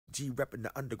G repping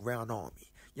the Underground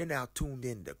Army. You're now tuned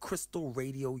in to Crystal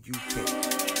Radio UK, bringing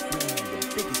you the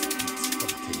biggest beats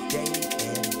from today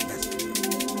and yesterday.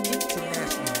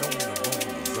 Internationally known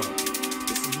around the zone.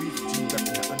 This is Music G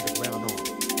repping the Underground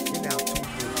Army. You're now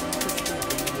tuned in to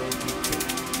Crystal Radio UK,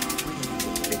 bringing you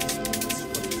the biggest beats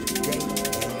from today and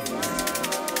yesterday.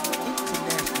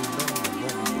 Internationally known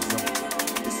around the zone.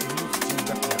 This is Music G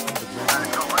repping the Underground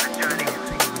Army. Go on a journey.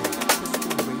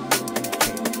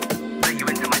 Let you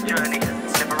into my journey.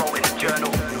 Never wrote in a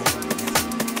journal.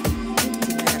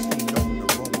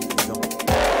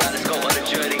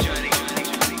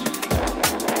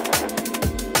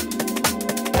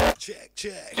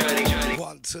 Check. Journey.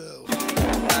 1, 2.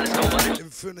 Now let's go on a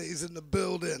Infinity's in the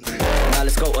building. Now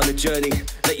let's go on a journey.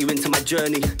 Let you into my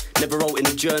journey. Never wrote in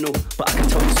a journal, but I can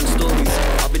tell you some stories.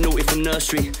 I've been naughty from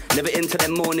nursery, never into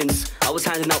them mornings. I was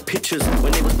handing out pictures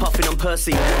when they was puffing on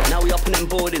Percy. Now we up in them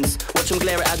boardings, watch them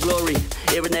glare at our glory.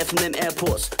 Here and there from them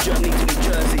airports, Germany to New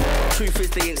Jersey. Truth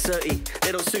is they ain't 30,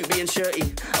 they don't suit being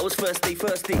shirty. I was thirsty,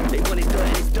 they want it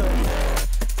dirty, it's dirty.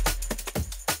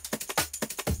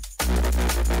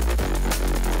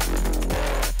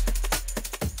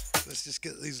 Let's just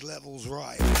get these levels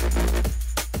right.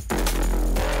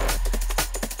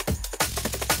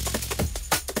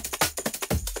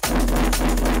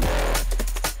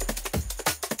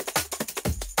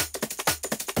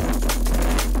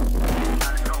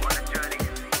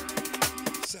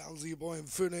 Sounds of your boy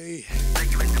Infinity.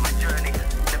 Let you into my journey.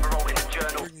 Never wrote in a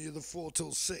journal. Bringing you the 4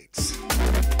 till 6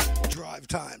 drive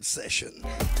time session.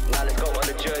 Now let's go on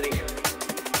a journey.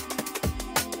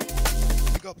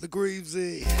 Pick up the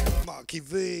Greavesy, Marky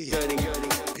V. Journey.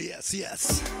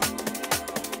 Yes.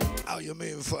 How you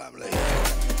mean, family?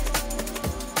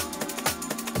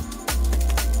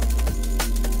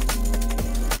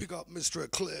 Pick up Mr.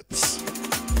 Eclipse.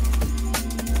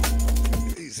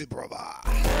 Easy, brother.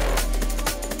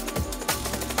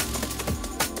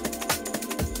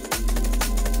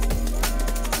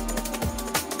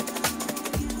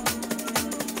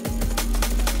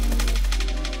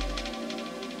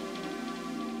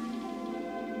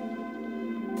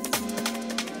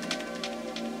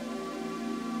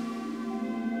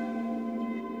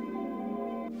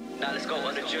 Now let's go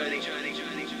on a journey.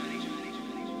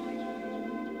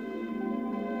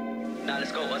 Now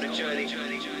let's go on a journey.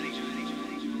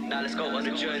 Now let's go on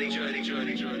a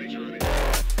journey.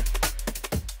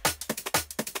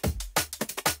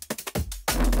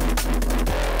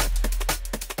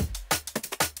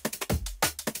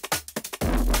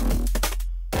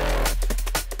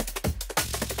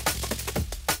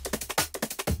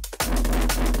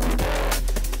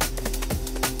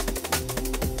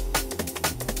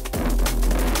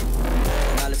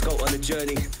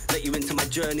 Journey, let you into my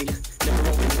journey. Never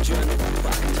wrote in a journal, but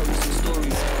I can tell you some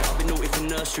stories. I've been naughty from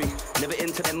nursery, never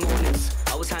into them mornings.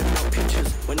 I was handing out pictures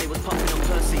when they was puffing on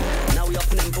Percy. Now we up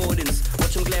in them boardings,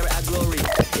 watch them glare at our glory.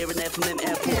 Here and there from them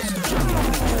airports, Germany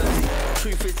to New Jersey.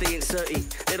 Truth is they ain't 30,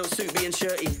 they don't suit being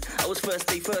shirty. I was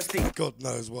thirsty. God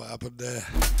knows what happened there.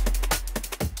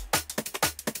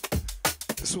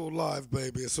 It's all live,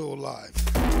 baby, it's all live.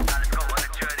 Now let's go on a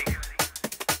journey.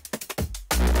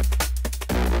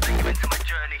 Into my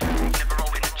journey, never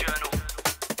wrote in a journal.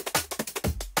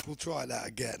 We'll try that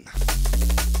again.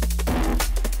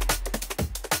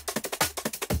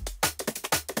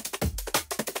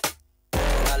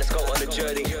 Now let's go on a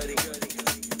journey. Let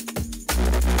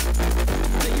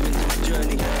you into my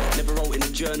journey, never wrote in a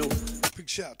journal. Big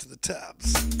shout to the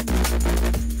tabs.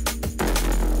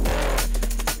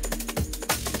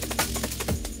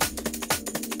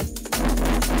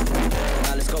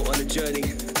 Now let's go on a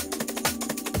journey.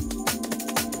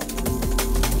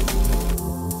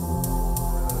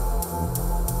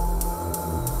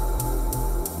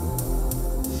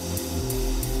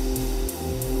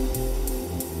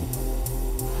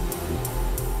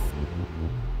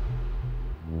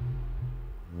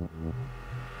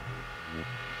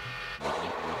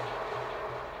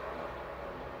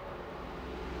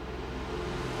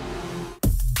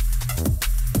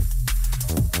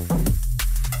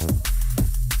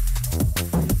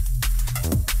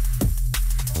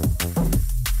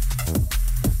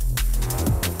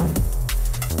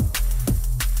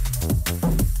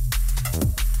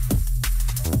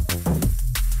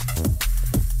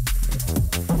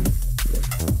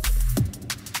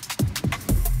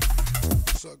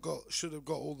 Should have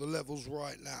got all the levels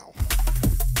right now.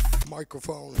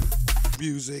 Microphone,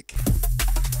 music.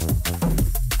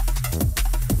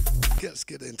 Let's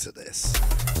get into this.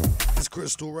 It's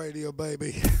Crystal Radio,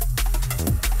 baby.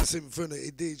 It's Infinity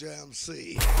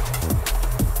DJMC.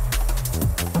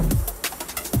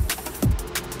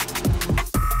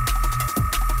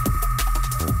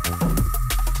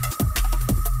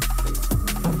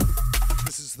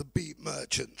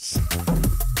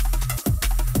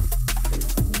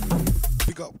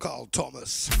 out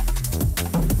Thomas.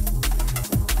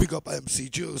 Big up MC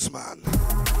Juice, man.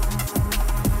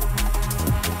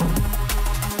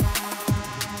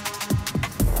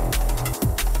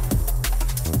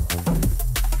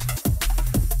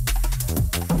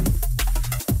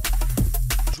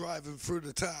 Driving through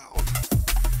the town.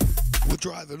 We're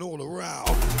driving all around.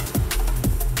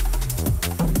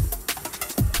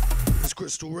 It's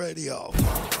Crystal Radio.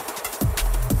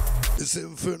 It's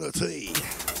Infinity.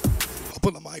 Up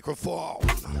on the microphone.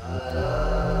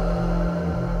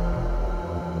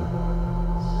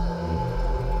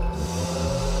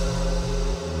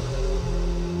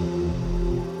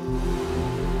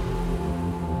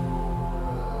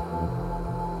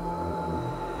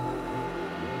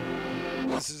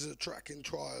 This is a track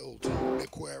entitled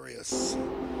Aquarius,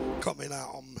 coming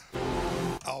out on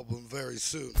album very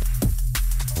soon.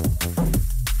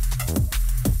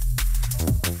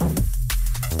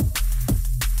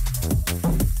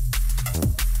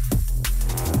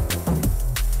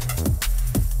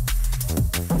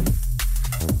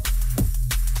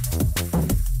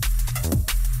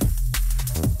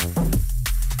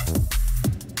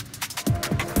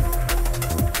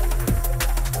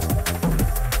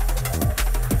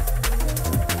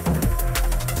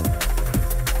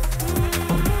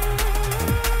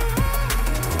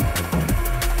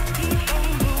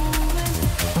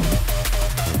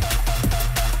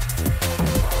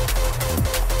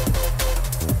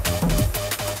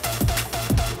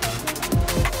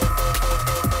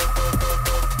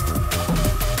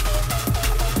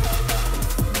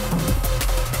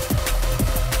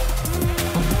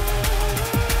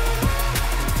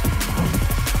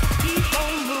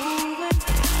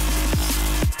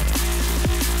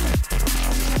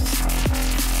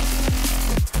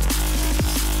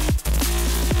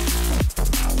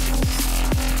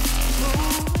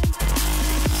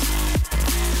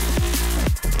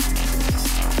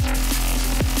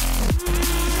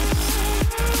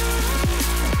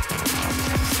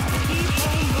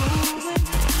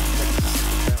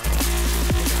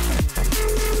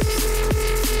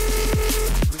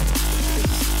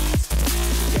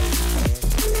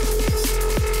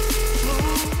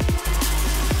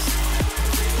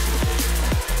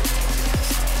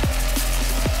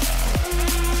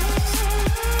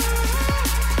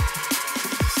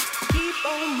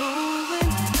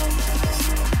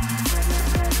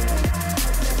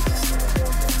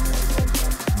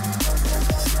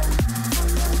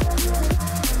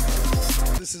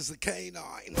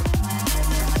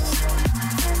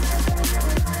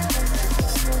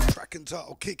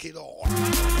 I'll kick it on.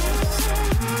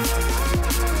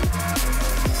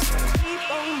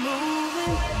 Keep on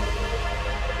moving.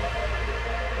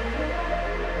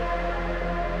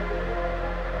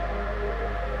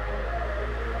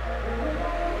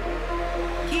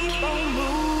 Keep on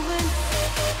moving.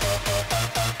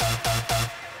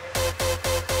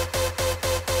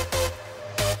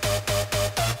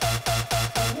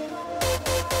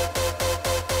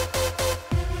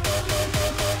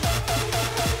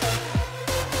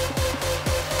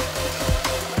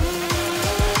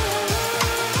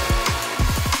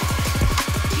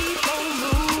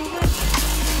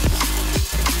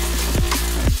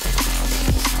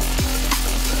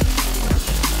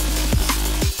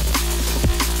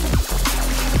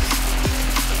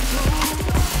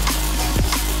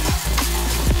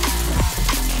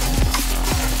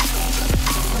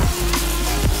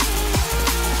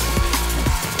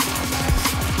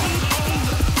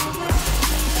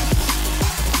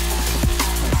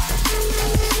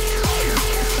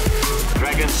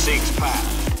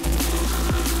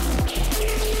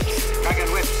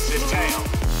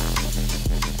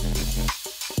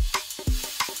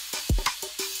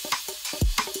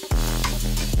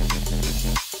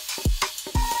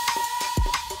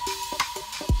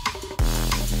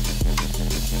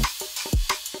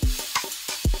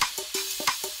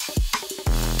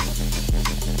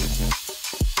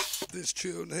 This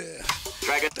tune here,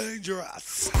 Dragon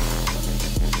Dangerous.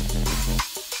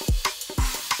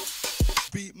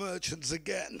 Beat Merchants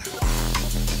again.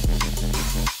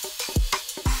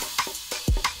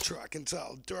 Track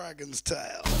entitled Dragon's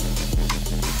Tail.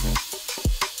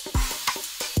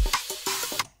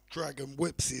 Dragon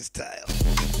whips his tail.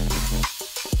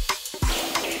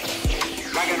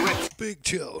 Dragon whips. Big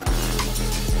tune.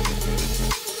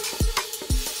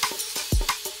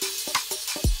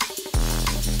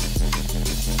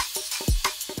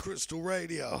 Crystal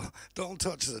Radio, don't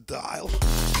touch the dial.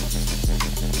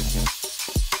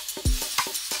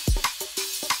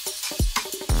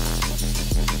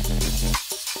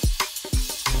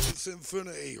 It's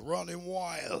Infinity, running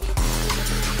wild.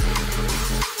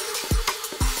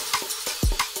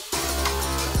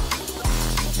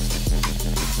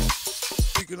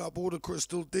 Bigging up all the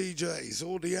Crystal DJs,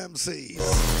 all the MCs.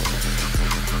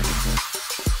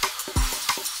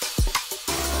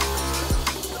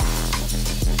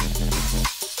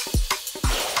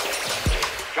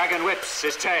 Dragon whips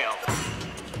his tail.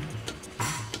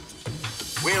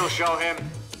 We'll show him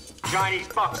Chinese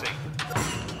boxing.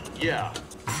 Yeah,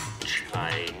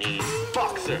 Chinese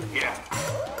boxer. Yeah.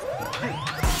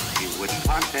 You wouldn't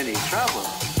want any trouble,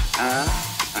 huh?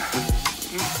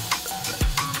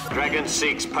 Dragon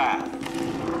seeks path.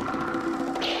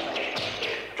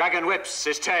 Dragon whips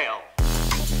his tail.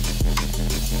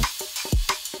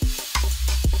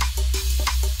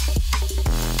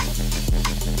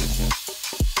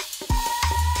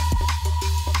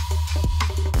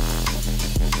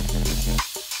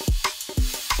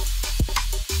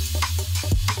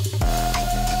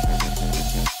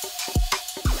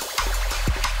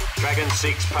 Dragon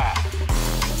seeks path.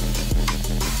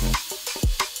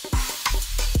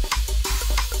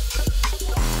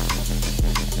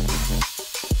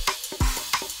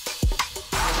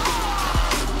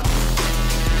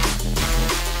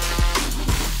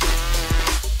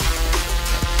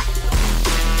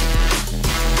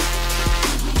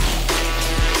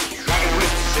 Dragon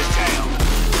whips his tail.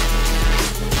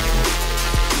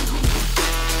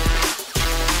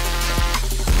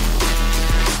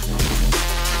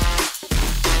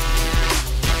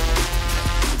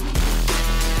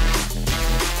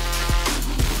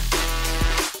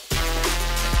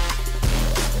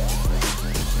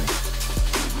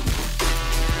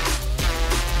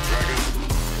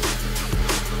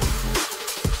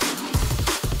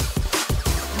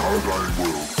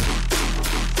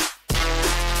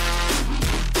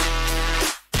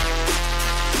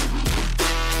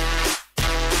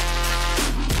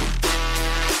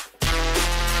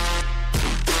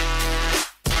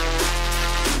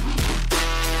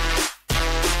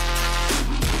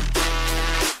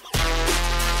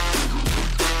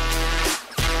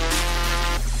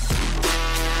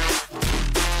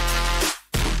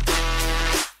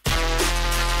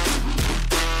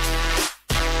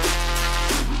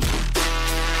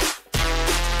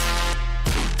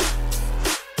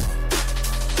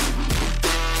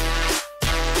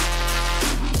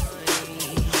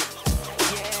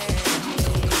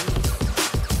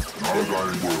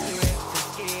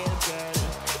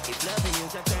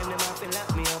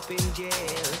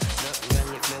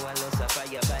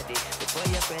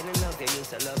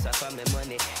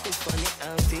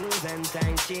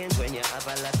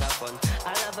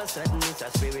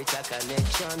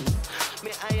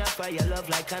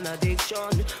 An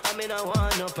addiction, I mean I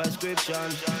want no prescription.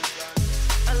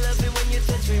 I love it when you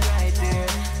touch me right there.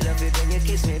 Love it when you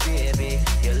kiss me, baby.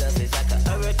 Your love is like a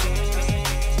hurricane.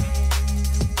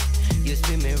 You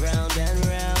spin me round and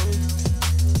round.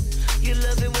 You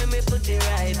love it when me put it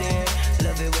right there.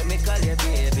 Love it when me call you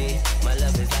baby. My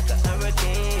love is like a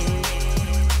hurricane.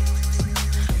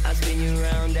 I spin you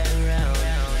round and round.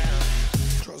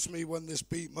 Trust me when this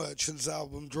Beat Merchants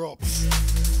album drops.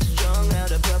 Now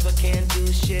the brother can't do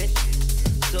shit.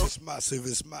 So it's massive,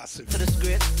 it's massive. For the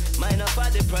script, mine up for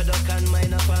the product and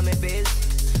mine up for me biz.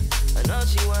 And all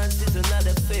she wants is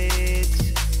another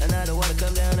fix. And I don't wanna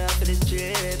come down after this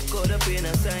trip. Caught up in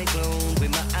a cyclone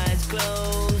with my eyes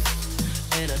closed.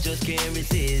 And I just can't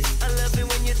resist. I love it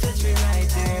when you touch me right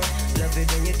there. Love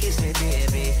it when you kiss me,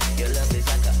 baby. Your love is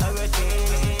like a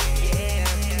hurricane. Yeah.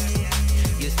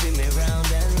 You spin me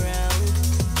round and round.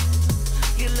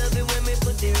 You love it when me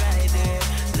put it right there.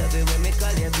 Love it when me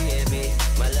call you baby.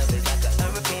 My love is like a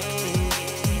hurricane.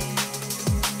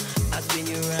 I spin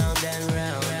you round and round.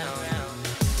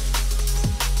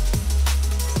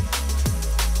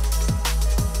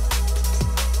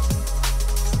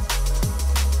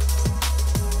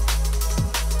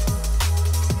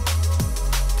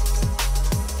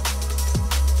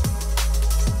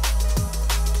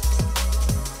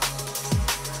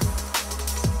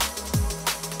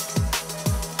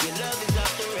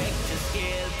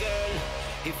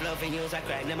 Loving you's a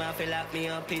crime, them have to lock me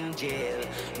up in jail.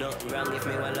 Nothing wrong if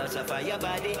me want loss of your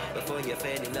body. Before you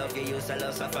fell in love, you use a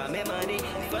loss of me money.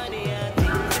 Funny how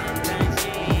things sometimes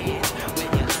change.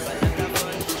 When you have a lot of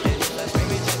fun, then it's a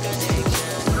spiritual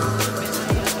connection. Me say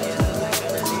you for your love like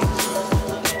an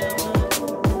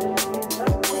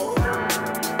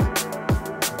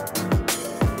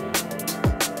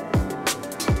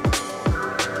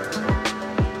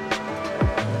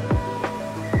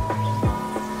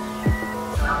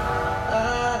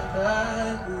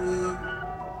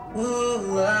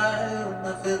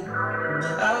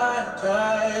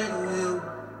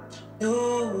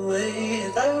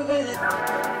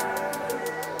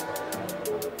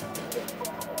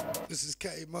This is K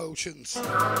Emotions.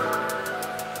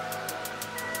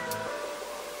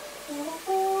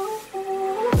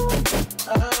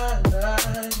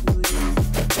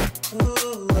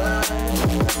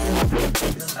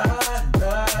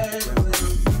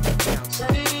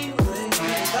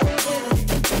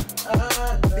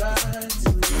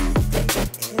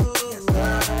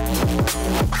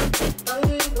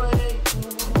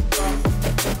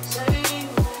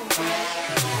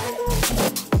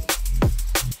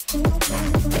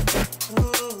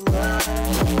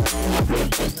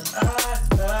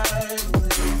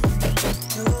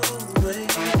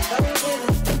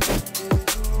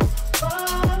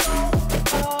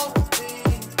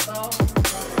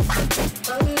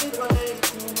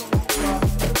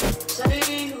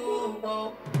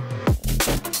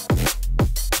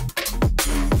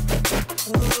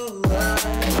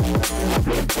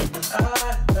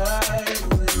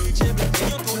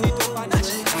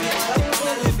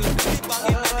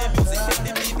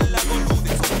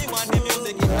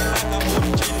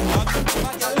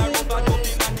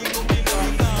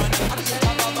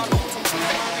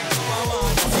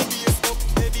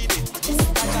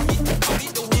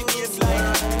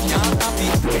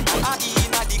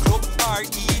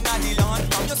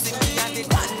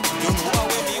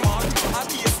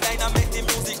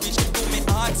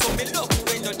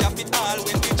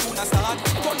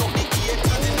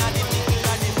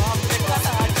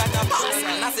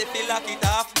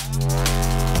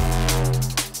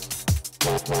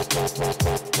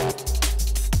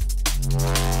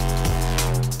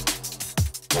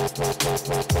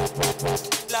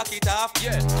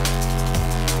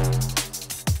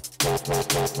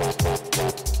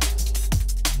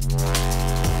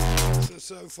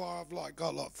 So far I've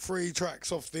got 3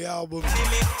 tracks off the album.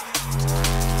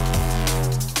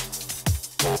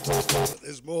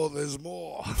 But there's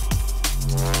more.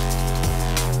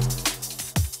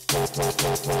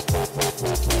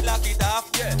 Lock it off,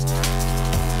 yeah.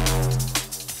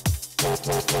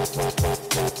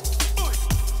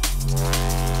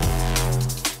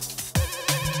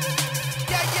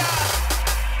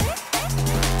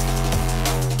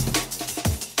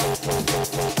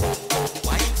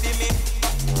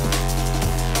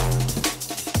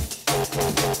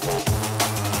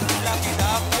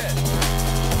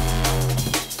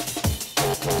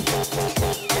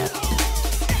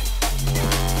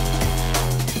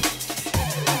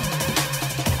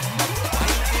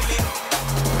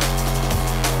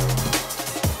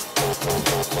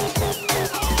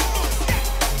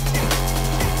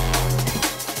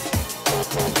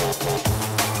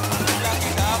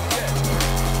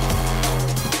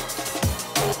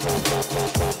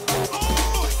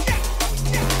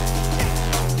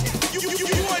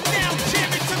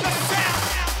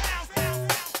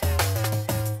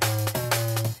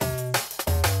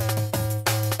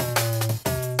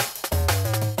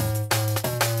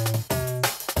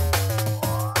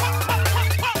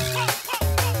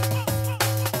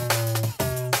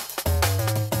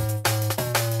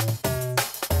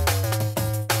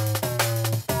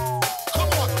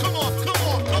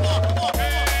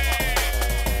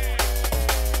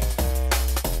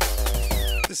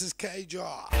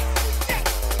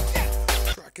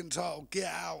 Track entitled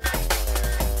Get Out.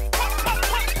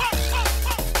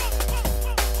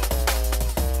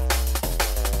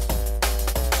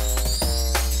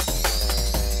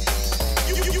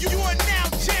 You are now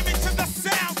jamming to the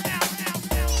sound.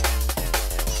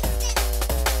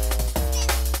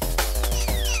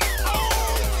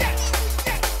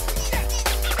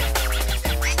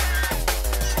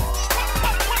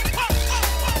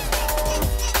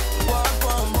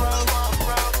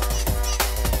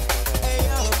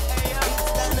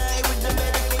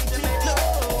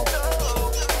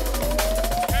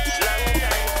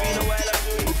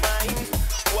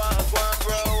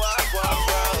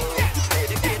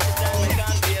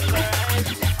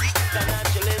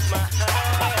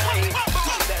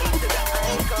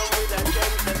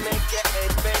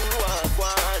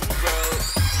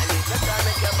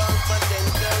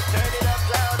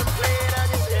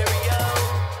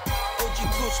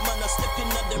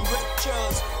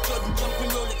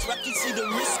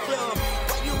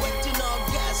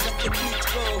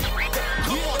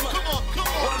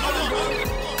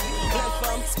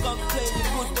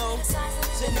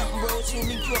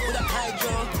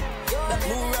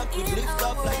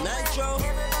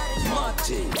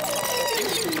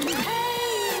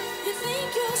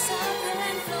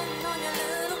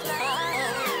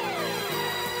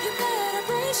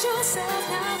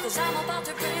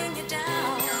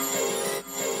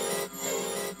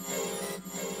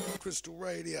 Crystal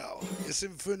Radio. It's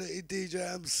Infinity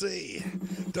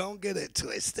DJMC. Don't get it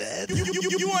twisted.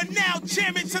 You are now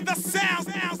jamming to the sound.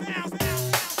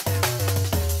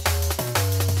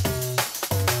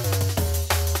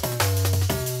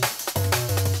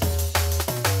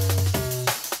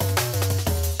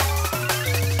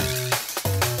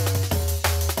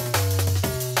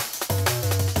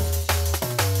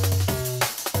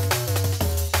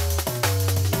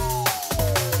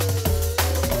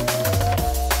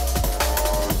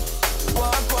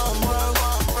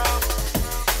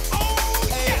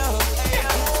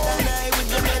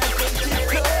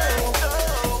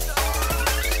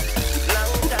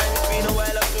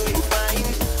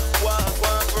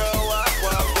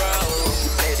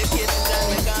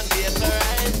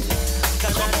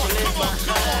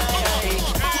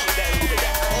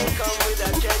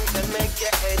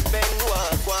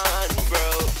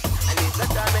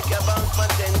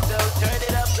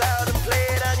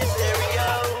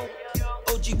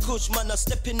 Man, I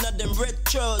stepping at them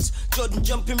retros. Jordan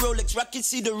jumping Rolex, Rocket,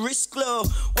 see the wrist glow.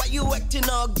 Why you acting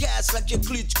all gas like your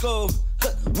Klitschko?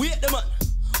 Wait the man,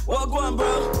 what go on,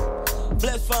 bro?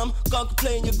 Bless fam, can't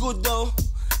complain, you're good though.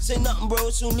 Say nothing,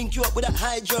 bro, soon link you up with a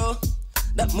hydro.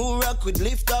 That moon rock could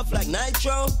lift off like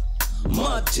nitro.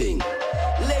 Martin,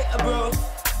 later, bro.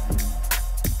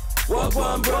 What go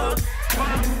on, bro?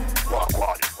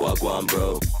 What go on,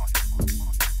 bro?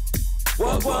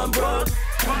 What go on, bro?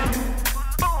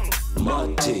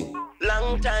 Martin.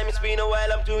 Long time, it's been a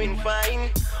while, I'm doing fine.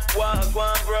 Walk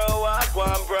one,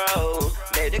 bro.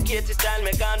 Medicated style,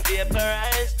 me can't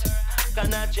vaporized. Can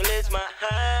naturalize my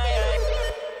high.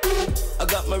 I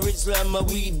got my Rizla and my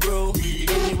weed, bro.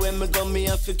 Anywhere me go, me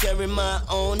have to carry my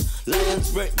own.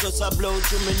 Lion's breath just a blow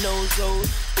through my nose, oh.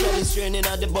 Kelly straining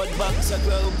at the butt box, I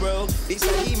grow, bro. This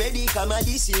is the medical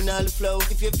medicinal flow.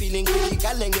 If you're feeling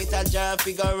critical, then get a jar,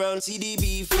 figure out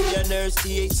CDB for your nurse,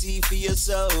 THC for your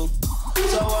soul.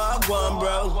 So walk one,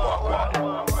 bro.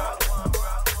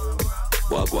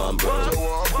 Walk one, bro.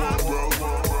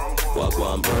 Walk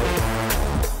one, bro.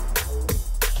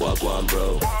 Walk one,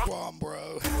 bro.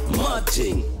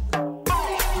 Martin.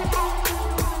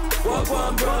 Walk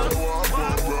one, bro.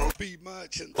 Be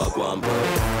merchant. Walk one, bro.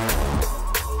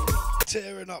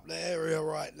 Tearing up the area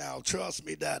right now. Trust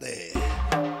me, daddy.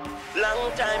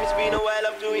 Long time, it's been a while,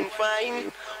 I'm doing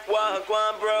fine. Walk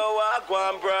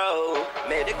one, bro.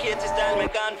 Medicated style, me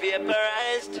can't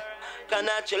vaporized. Can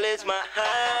naturalize my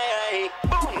high.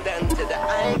 Boom, down to the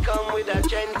eye, come with a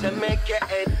trend to make your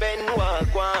head bend.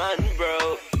 Walk one,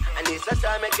 bro. And it's a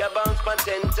time make you bounce on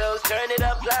 10 toes. Turn it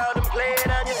up loud and play it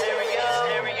on your stereo.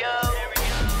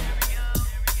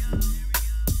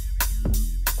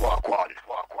 Walk one.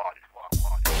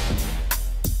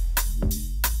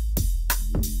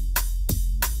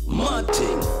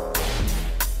 Martin.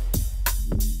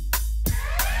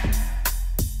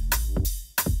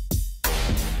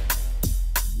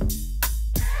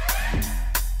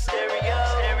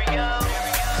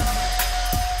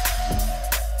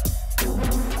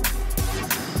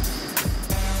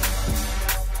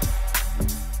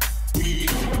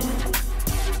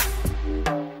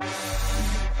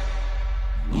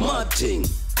 Martin.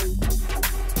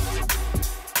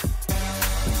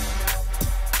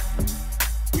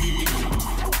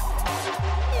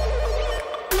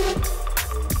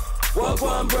 Walk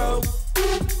one, bro.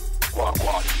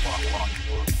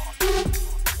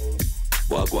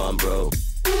 Walk one, bro.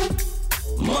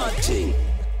 Martin.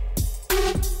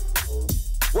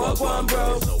 Walk one,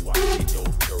 bro.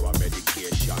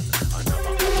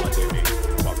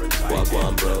 Walk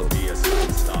one, bro.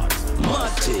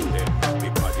 Martin.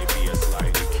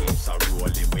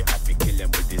 We have to kill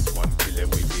him with this one, kill him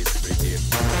with this rhythm.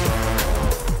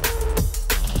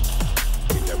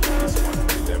 Kill him with this one,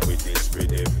 kill him with this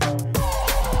rhythm.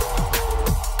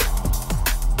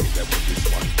 Kill him with this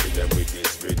one, kill him with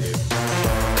this rhythm.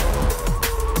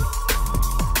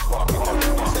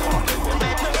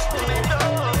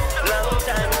 Long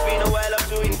time, it's been a while, I'm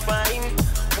doing fine.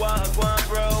 Walk one,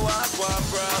 bro.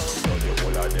 So the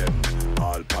whole of them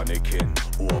all panicking,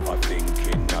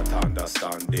 overthinking, not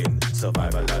understanding.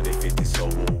 Survival of the fittest, so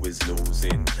who is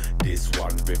losing? This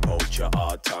one rip out your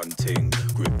heart and ting.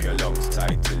 Grip your lungs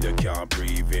tight till you can't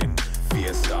breathe in.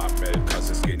 Face start melt cause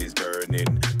the skin is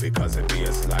burning. Because the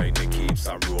bassline it keeps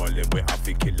on rolling. We have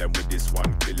to kill them with this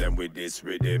one, kill them with this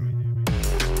rhythm.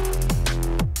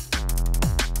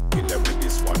 Kill them with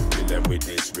this one, kill them with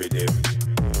this rhythm.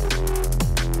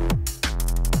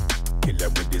 Kill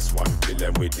them with this one, kill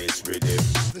them with this rhythm.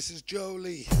 This is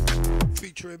Jolie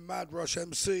featuring Mad Rush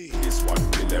MC. This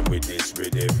one, kill them with this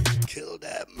rhythm. Kill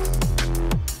them.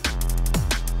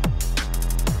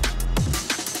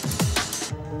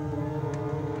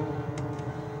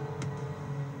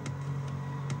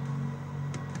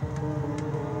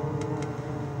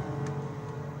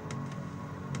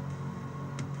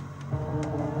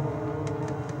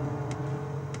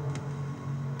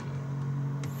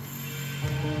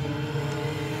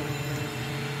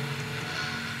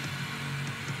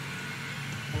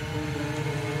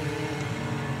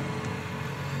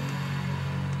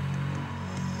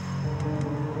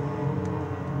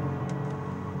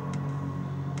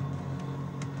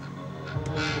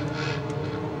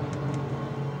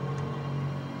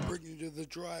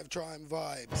 Drive Time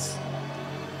vibes.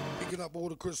 Picking up all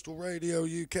the Crystal Radio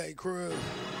UK crew.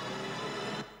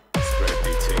 Spread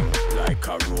the thing like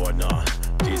Corona.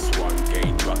 This one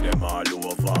game, drop them all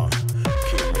over.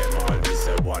 Kill them all, we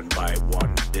say one by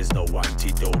one. There's no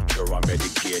antidote, cure or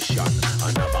medication.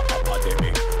 Another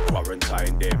epidemic,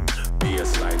 quarantine them.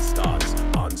 Baseline starts,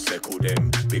 unsettle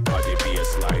them. Because the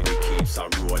baseline, it keeps on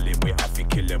rolling. We have to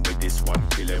kill them with this one,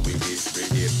 kill them with this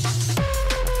rhythm.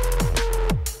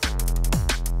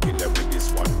 Kill them with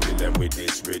this one, kill them with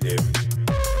this rhythm.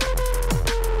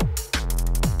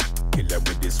 Kill them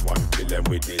with this one, kill them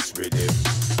with this rhythm.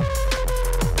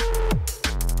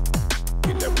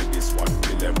 Kill them with this one,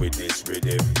 kill them with this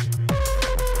rhythm.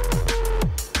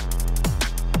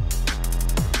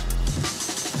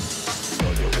 You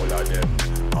know the whole of them,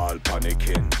 all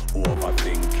panicking,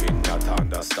 overthinking, not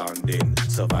understanding.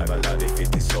 Survival of the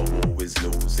fittest, so who is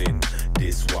losing?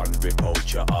 This one rip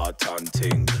out your heart and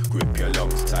ting. Grip your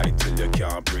lungs tight till you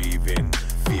can't breathe in.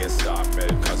 Face start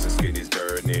melt cause the skin is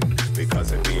burning. Because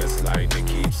the baseline it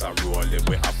keeps on rolling.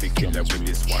 We have to kill them with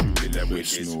this one, kill them with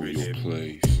this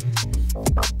rhythm.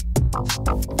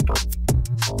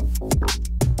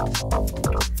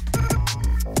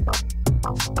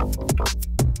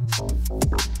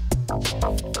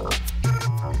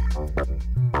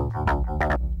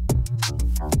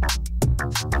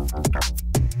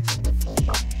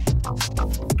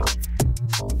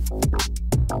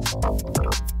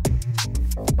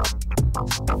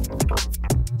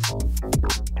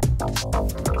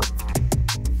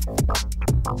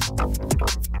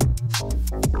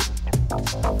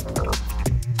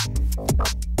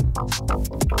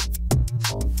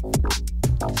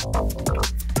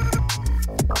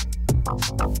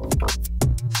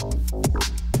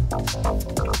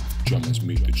 Drummers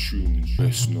make the tune,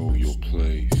 best know your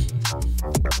place.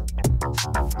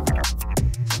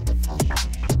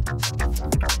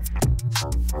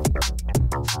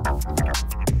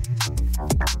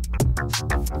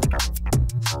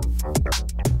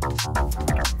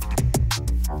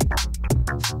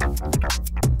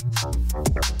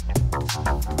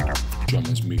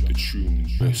 Drummers make the tune,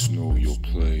 best know your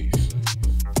place.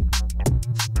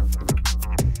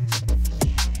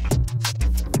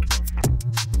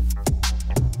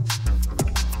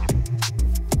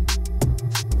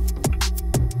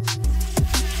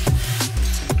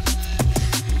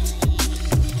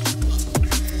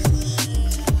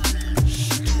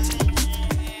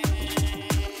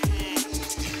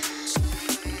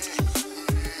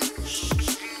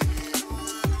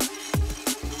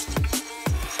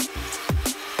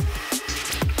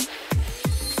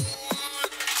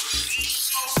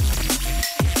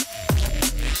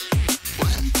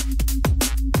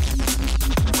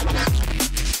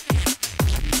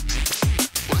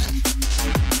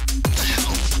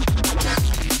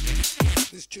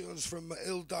 From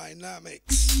Ill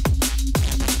Dynamics.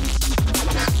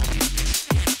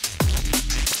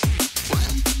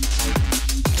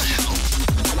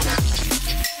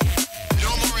 No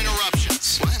more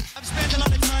interruptions. I've spent a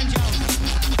lot of time, Joe.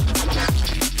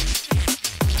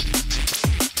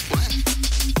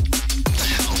 The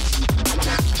hell?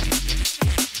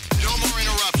 No more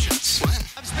interruptions.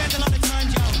 I've spent a lot of time,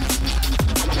 Joe.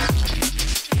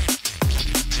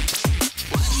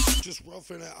 Just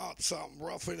roughing it up, something,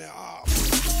 roughing it up.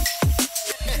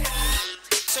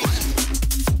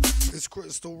 It's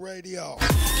Crystal Radio.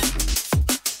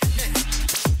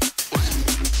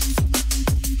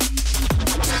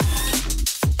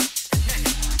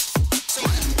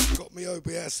 Got me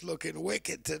OBS looking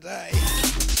wicked today.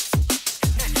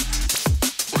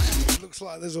 Looks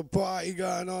like there's a party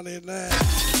going on in there.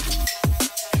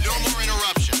 No more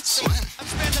interruptions. I've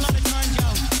spent a lot of time,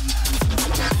 Joe.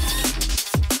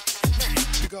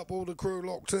 Pick up all the crew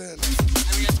locked in,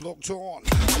 locked on.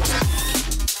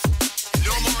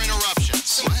 No more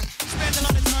interruptions. I've spent a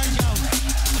lot of time, Joe.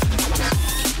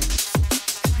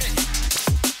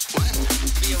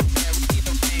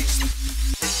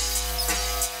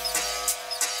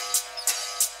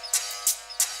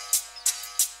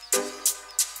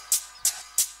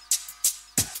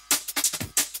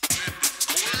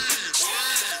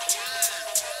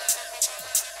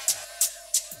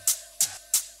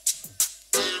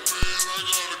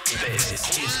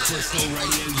 This is Crystal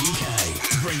Radio UK,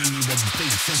 bringing you the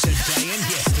beats of today and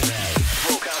yesterday.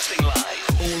 Broadcasting live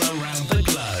all around the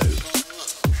globe.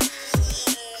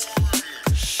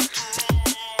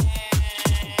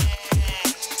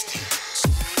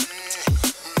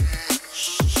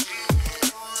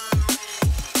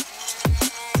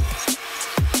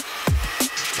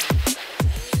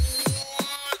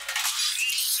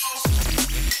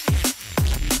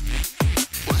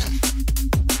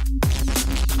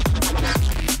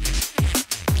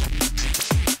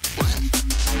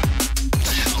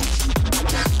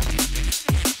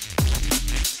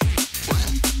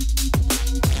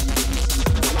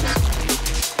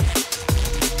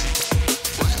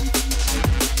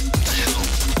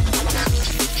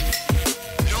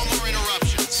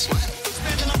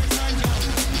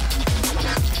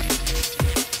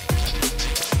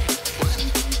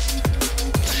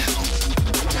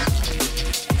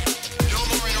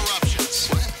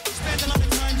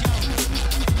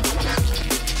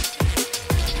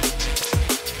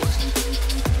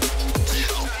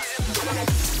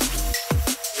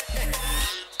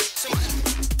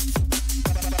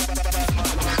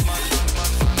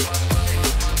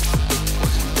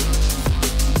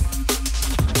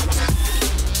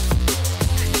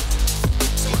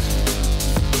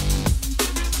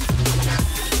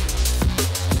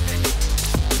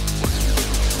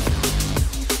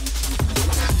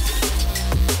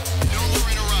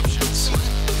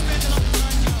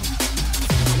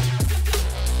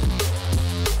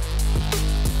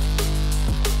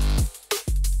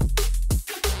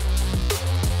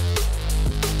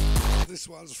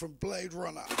 from Blade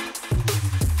Runner.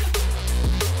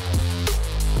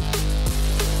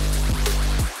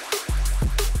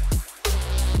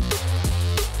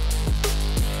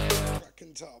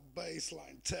 Cracking top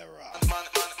bassline terror.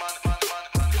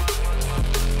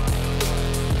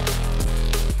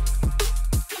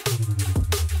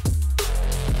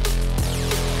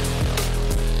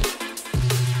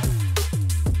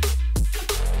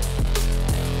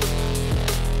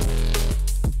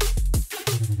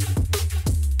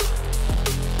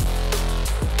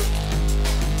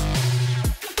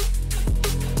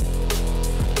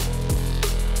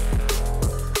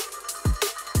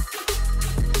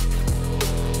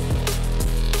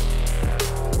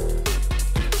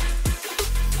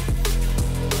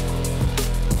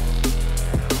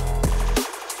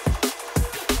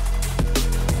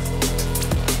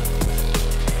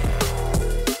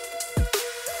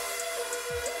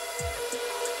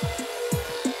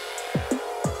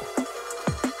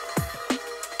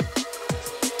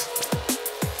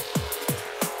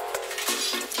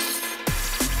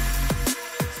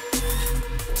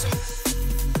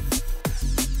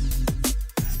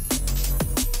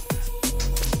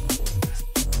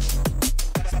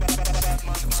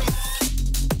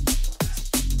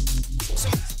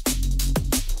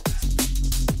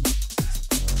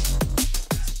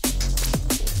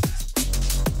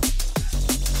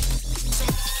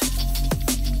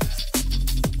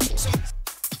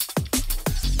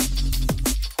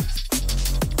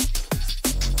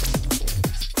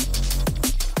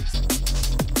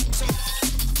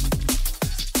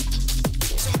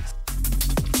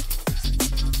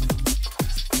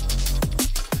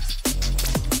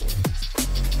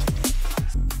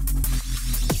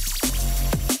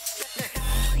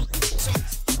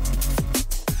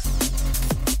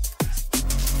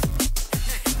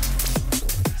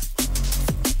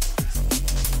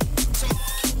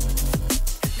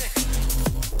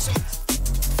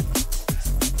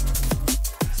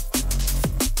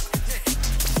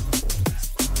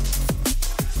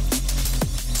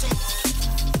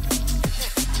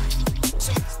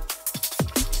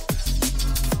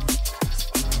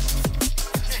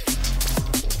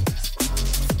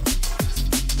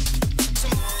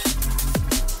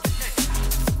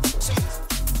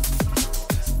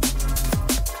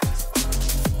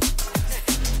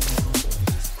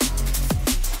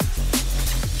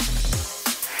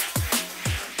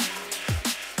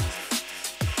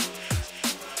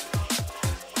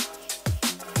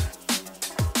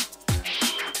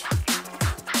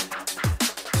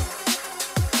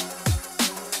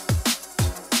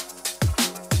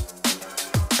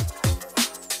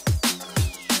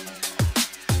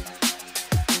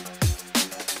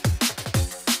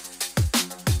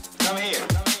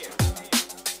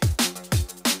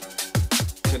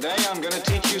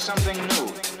 Something new.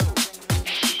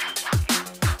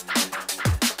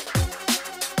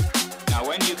 Now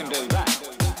when you can do that,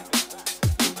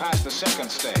 you pass the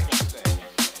second stage,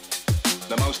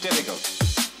 the most difficult,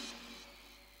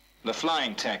 the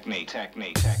flying technique.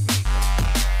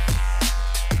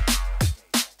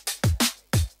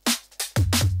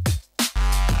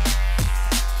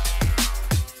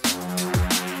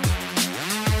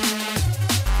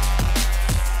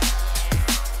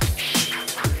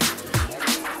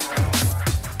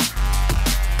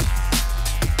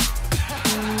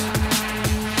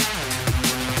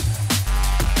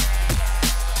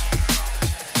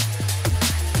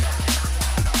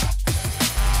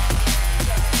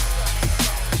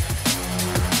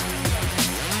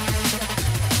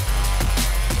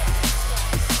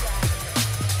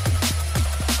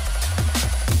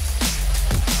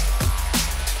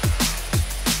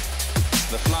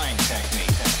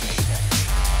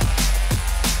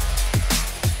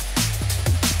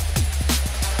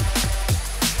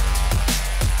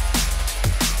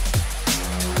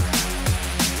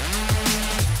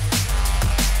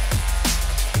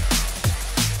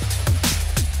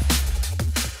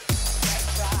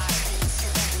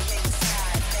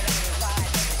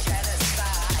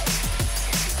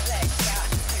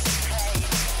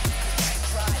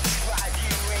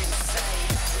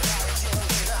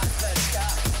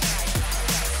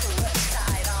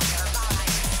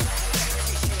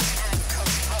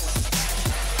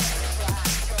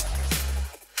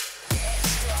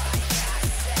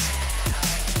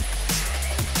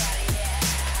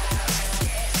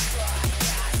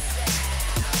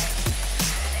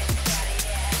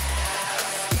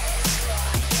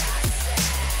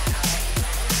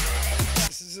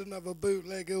 Another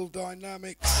bootleg Ill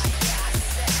Dynamics.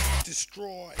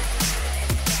 Destroy.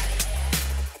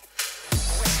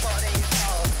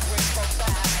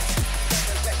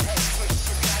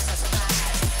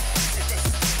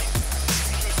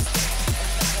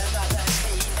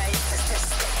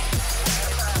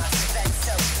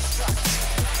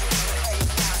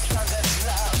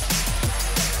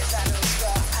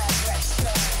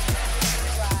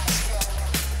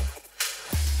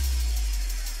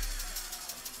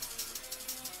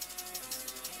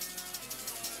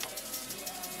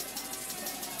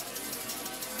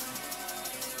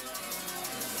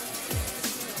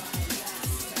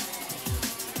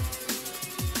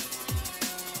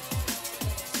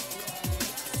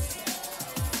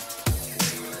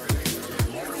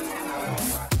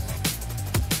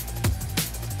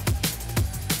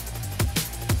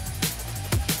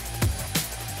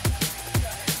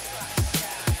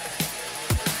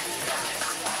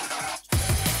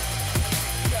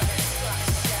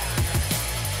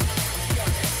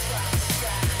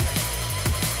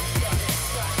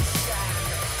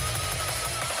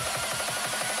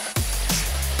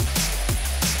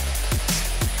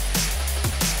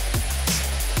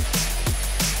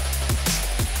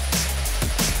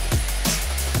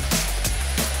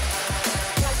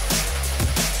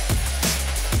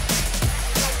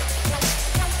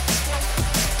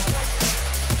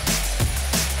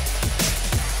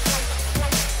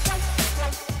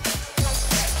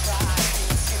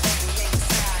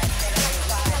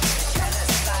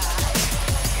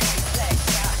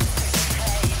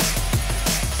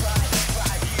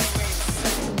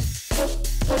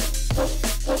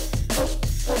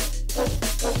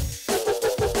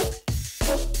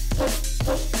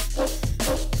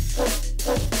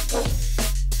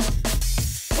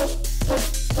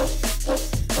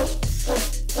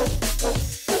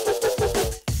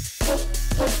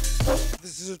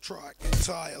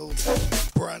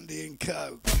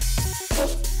 Coke.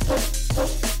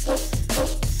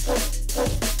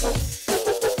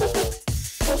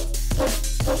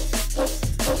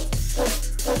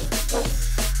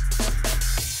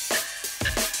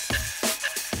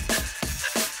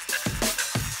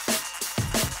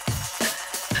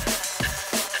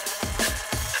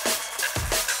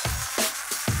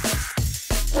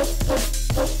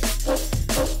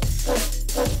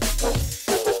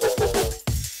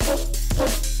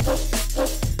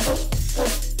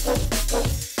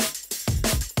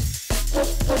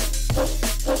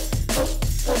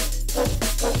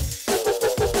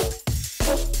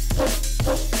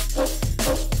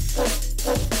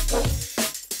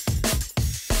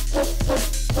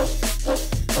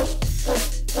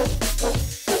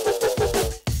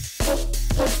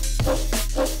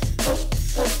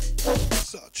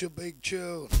 Such a big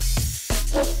tune.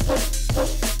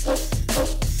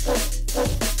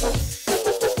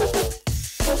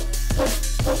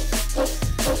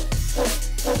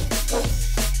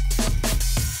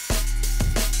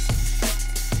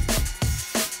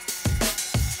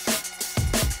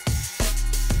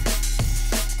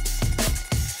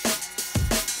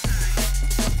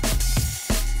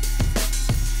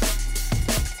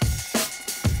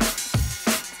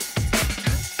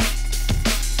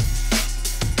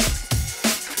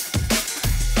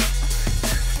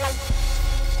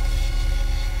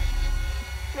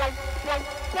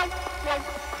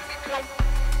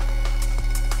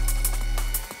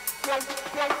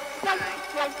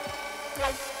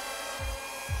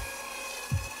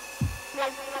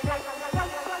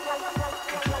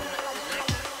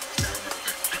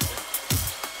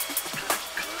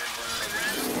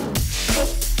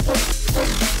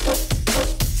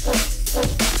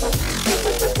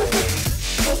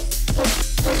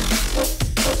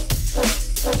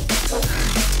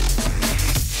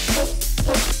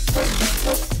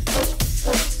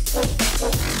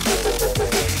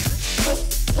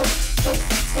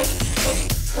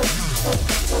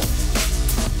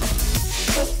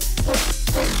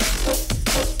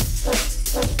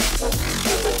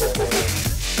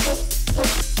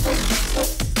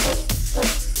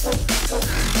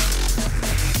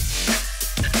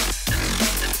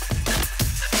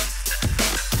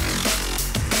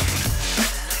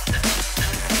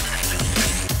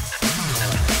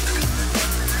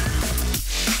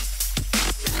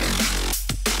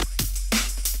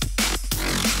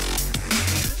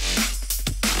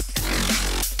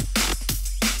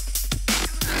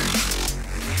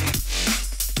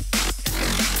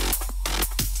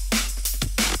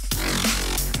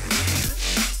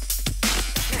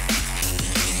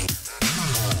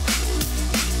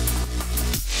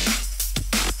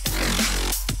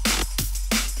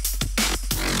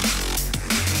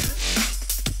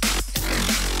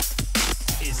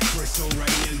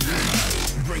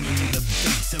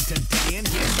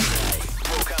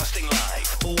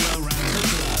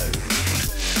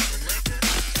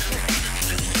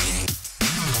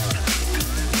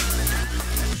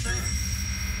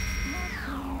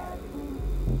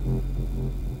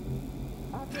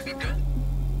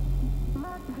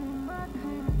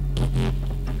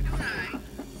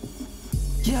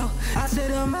 Yo, I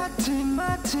said my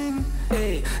team,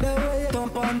 hey, the way you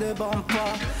dump on the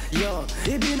bumper. Yo,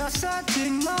 it be not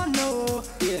something, man, no,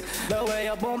 yeah, the way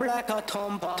you bump like a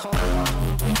thumper.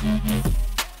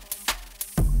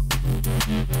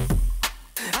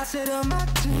 I said my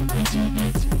team.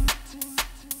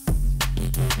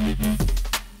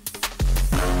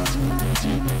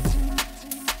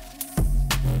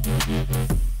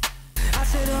 I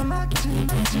said my team.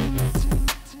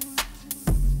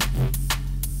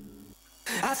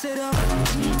 I said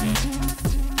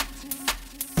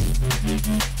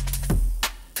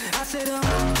I said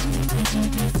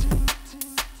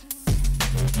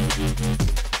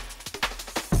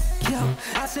yo,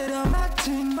 I said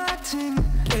my team,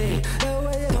 hey, the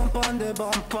way you jump on the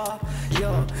bumper,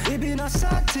 yo, it be not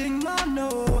something, man,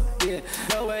 no, yeah,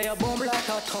 the way you bump like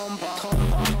a thumper.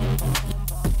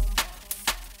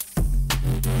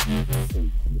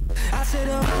 I said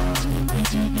my team.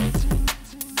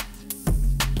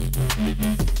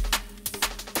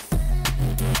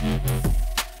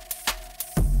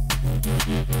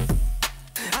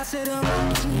 I said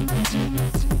my team.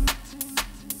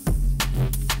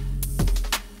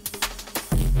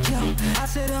 Yo, I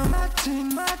said my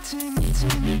team. I said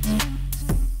my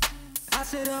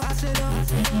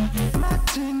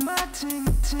team.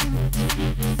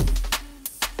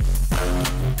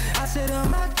 I said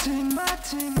my team.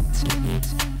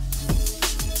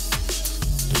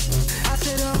 I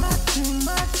said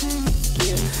my team,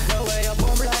 yeah, the way you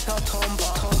bump like a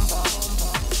thumper.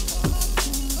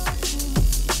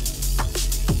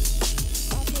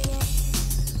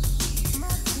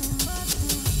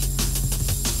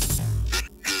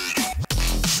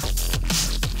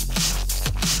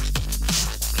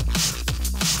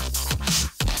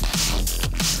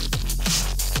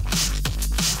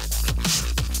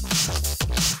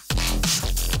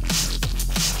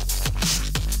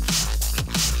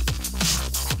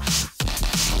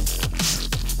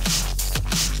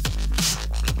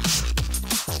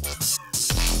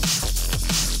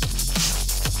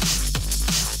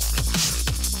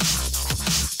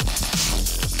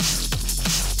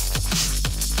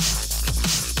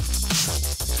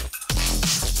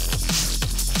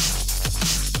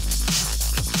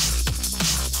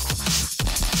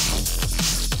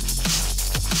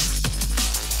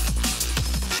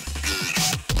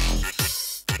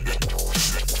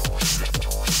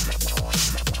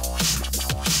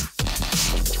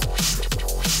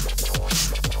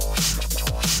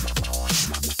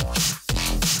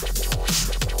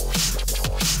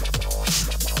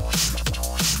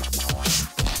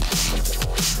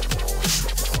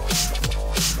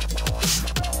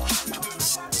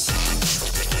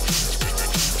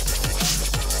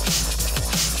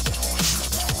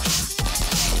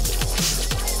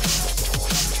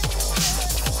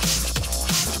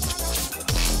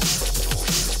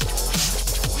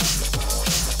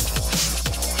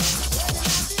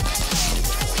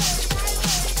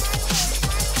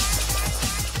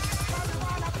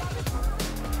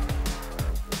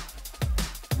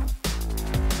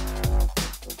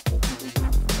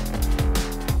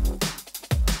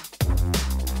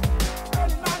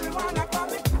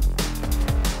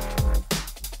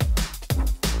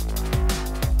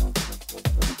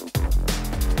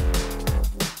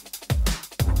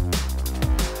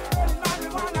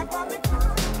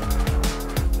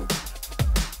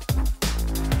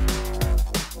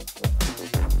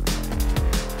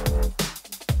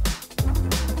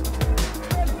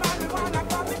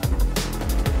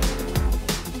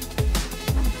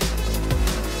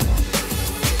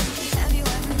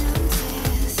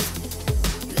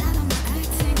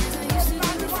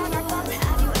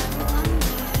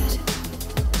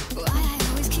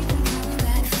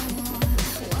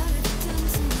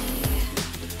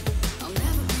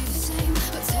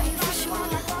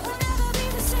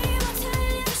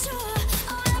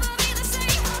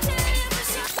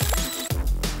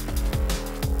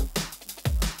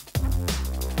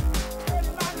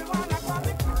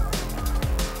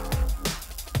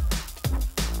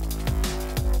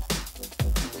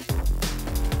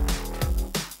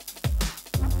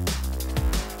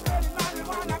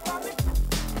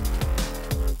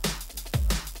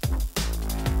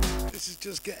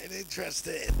 just getting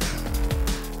interested.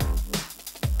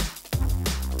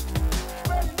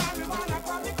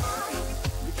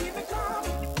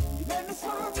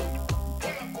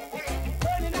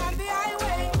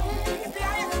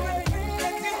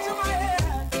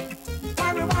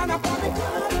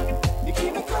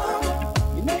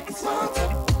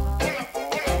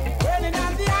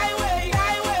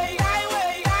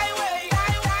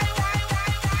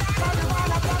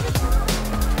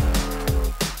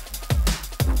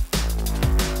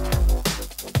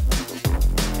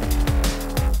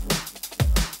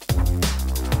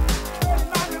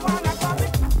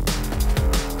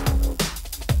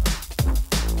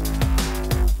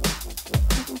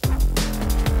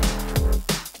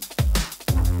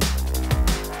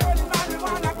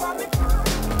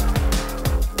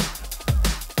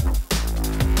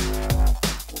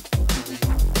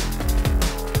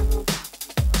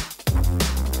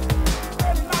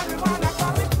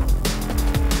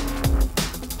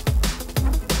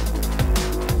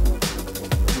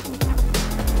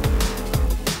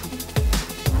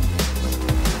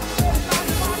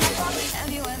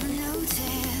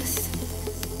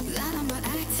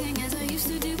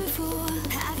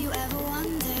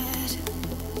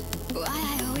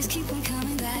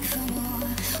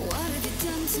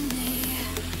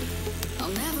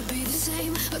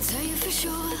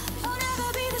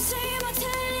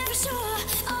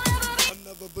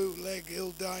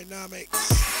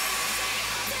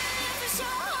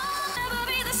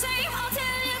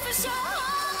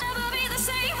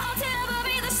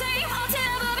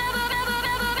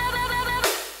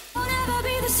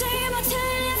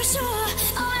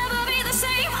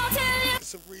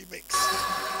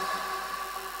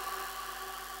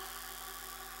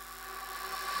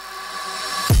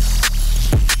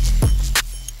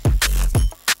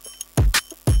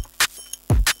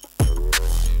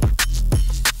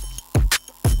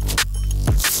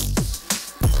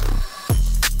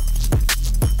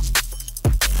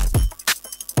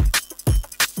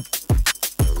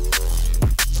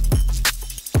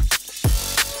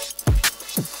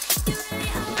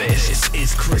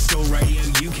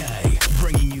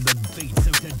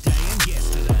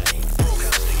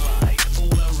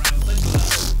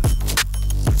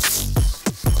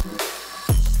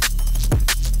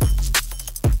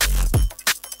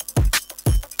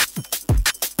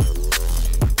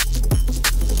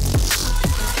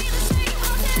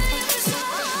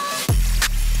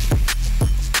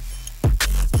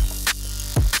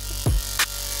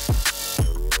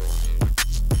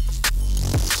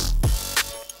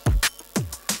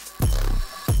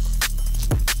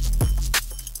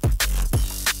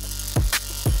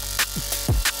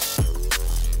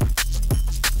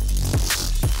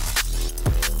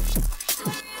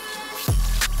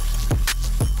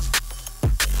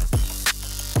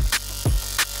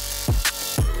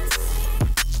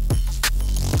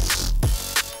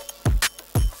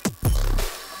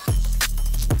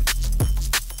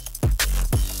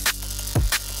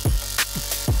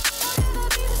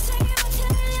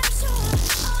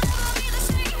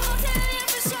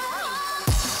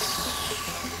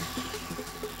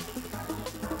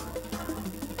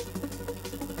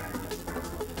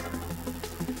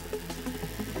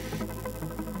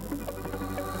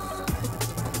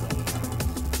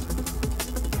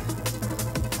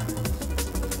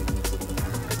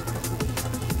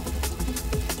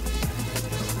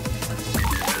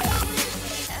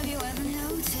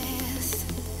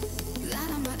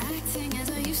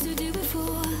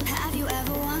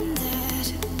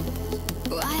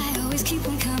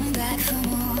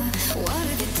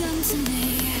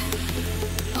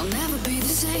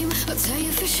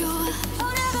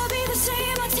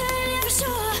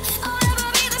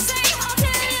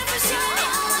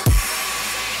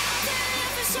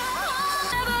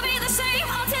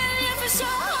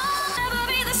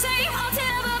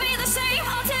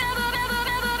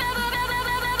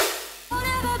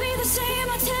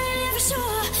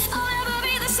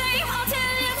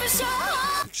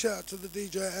 Shout out to the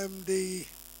DJMC.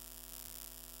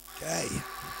 Okay.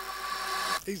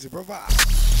 Easy, brother.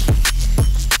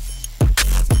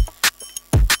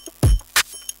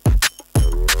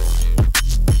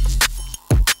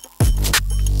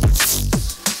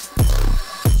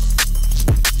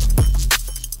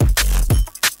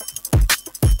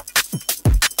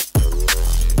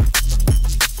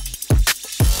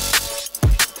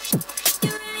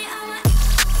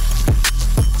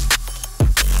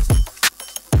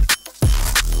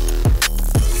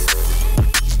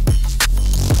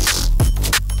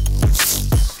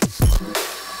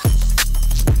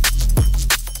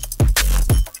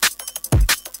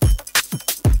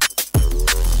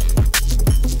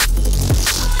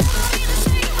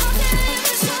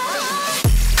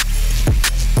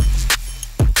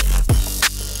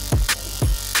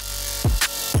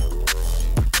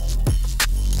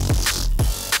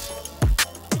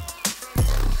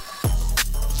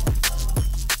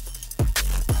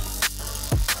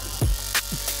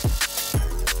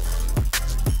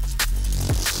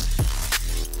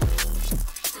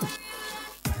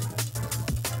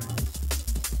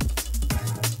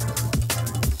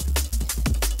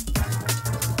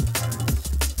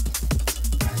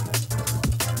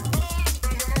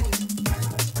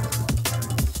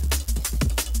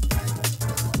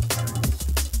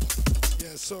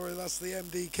 sorry, that's the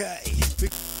MDK.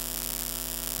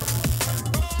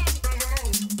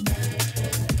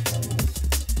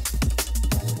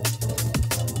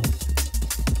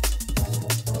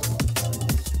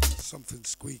 Something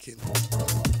squeaking.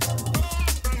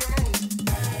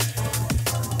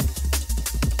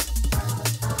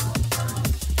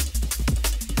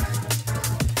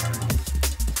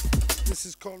 This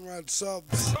is Conrad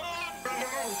Subs.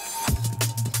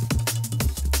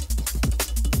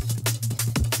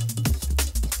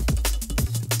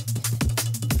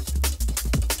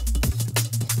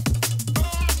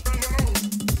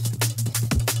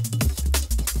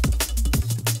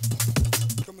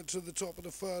 Coming to the top of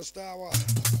the first hour.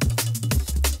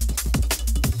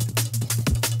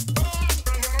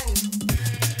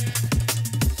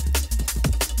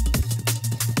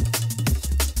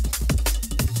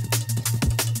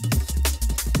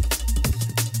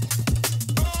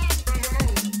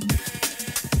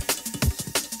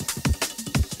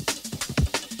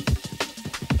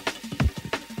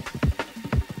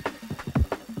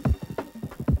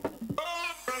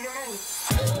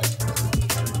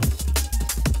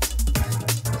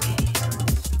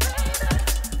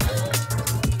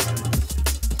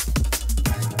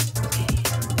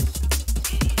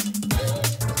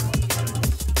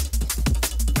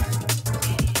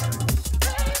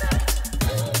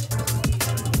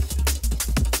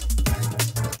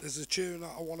 Tune that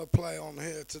I want to play on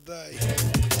here today.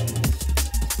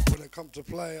 When I come to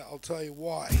play it, I'll tell you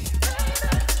why.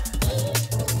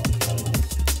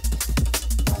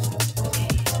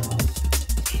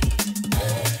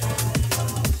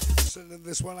 Sending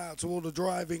this one out to all the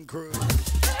driving crew.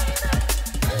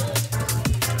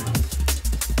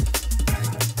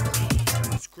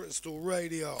 It's Crystal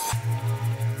Radio.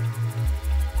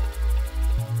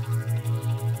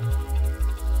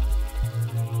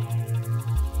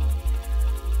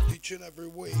 Each and every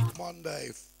week,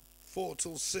 Monday, 4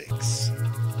 till 6.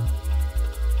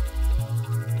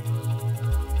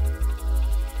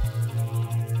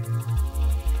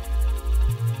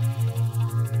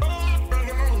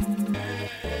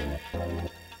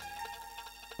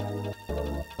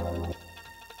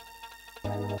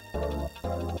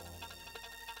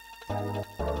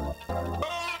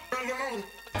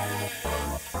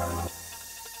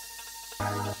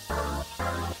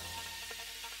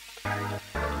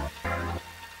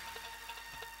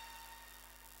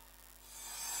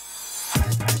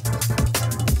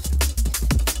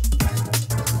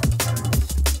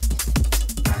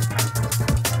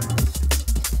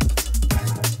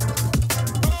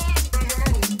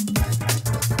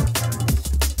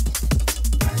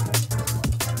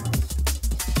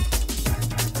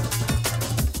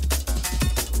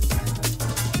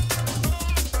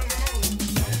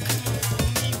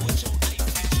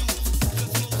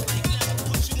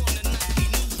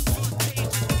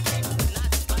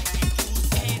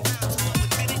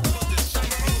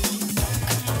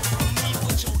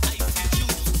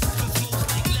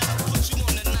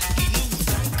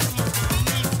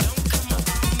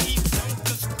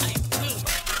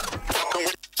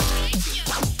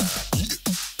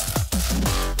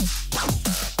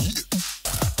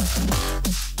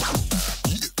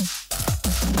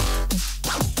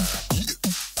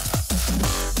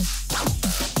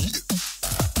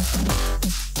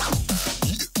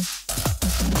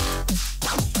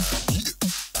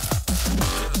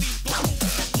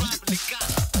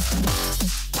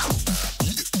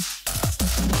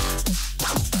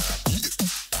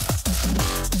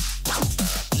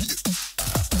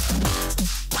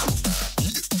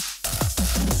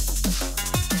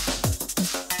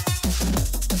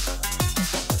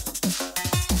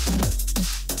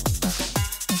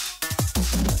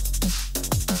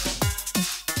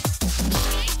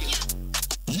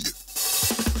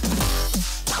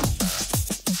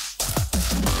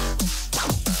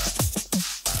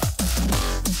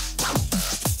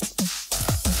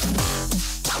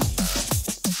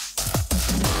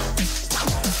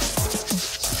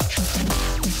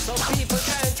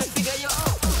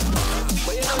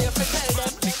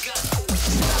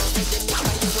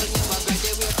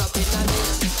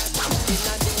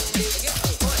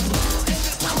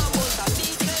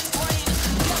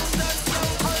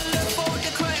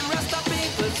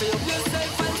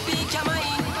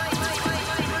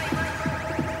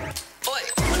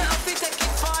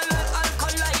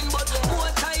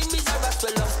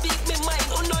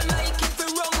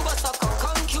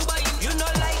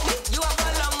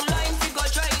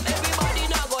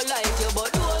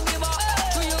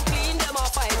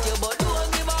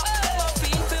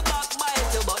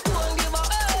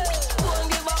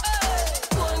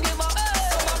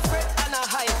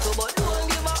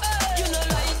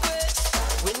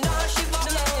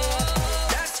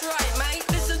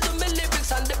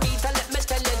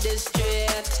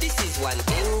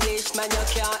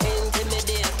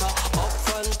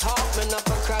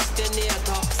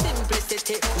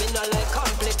 identity. Me no like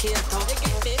complicator. You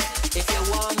get me? If you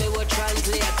want me, we'll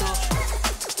translate.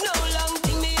 No long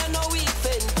thing, me and no weak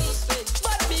fence.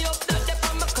 But me up not there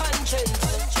on my conscience.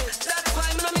 That's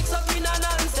why me no mix up in a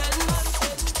nonsense.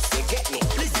 You get me?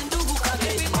 Listen to who come in.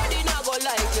 Everybody not go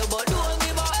like you, but don't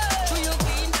give up. To your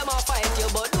queen, them a fight you,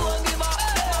 but don't give up.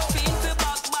 Them a fiend for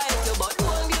backbite you, but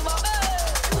don't give up.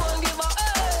 Don't give up.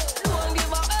 Don't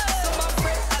give up. Some a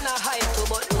fret and a hype you,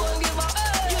 but don't give up.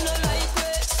 You know like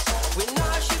it. We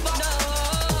not shiver. No,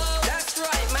 that's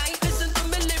right, man. Listen to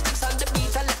me lyrics on the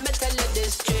beat and let me tell you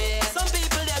this straight. Some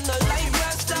people them no like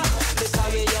Rasta. They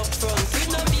carry up front. We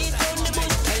no beat on the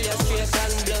bush. Tell you straight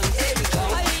and blunt. Here we go.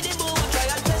 I hear the boom. Try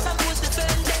and test and push the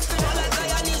fence. Them feel like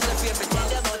Guyanese. If you pretend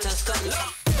them out of scum.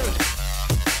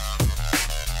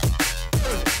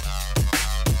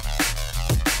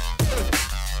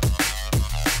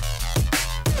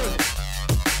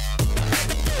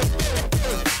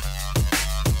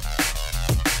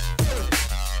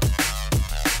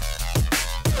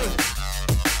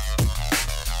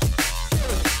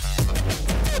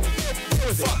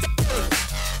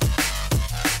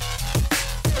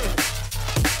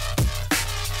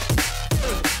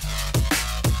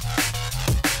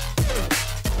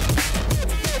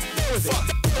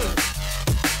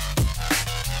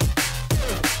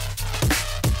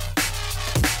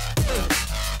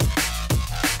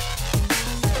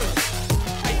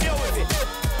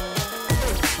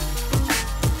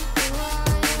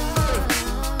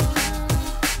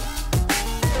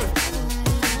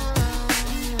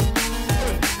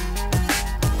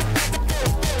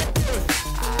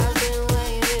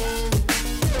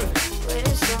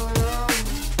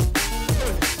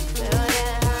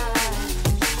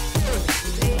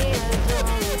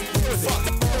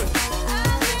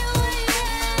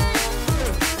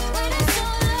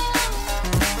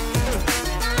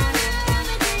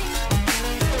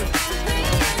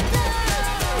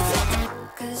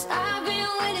 Cause I've been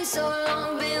waiting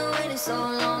so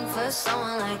long for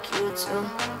someone like you to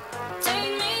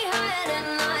take me higher than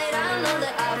night. I know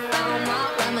that I found my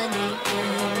remedy.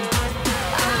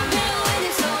 I've been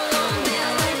waiting so long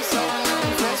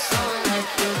for someone like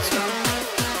you to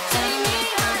take me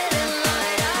higher than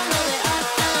night. I know that I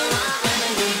found my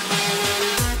remedy.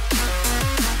 I've been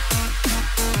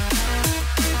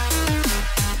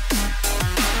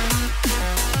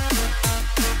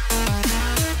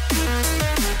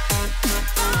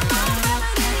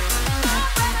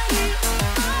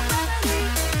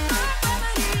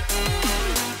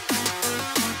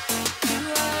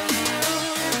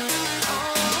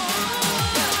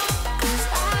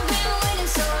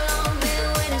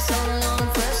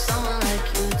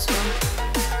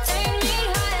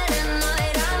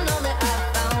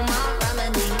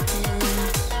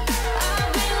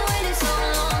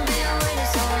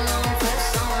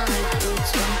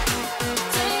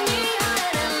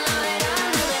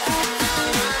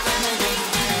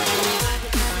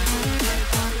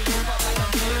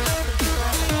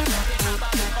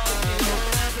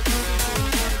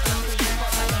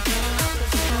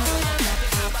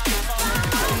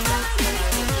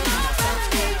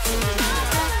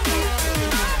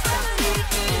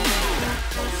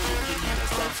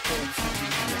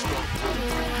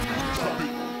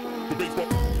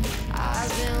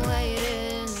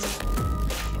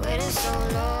waiting so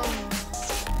long.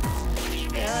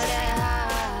 Feel that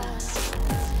high,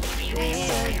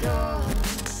 be adored.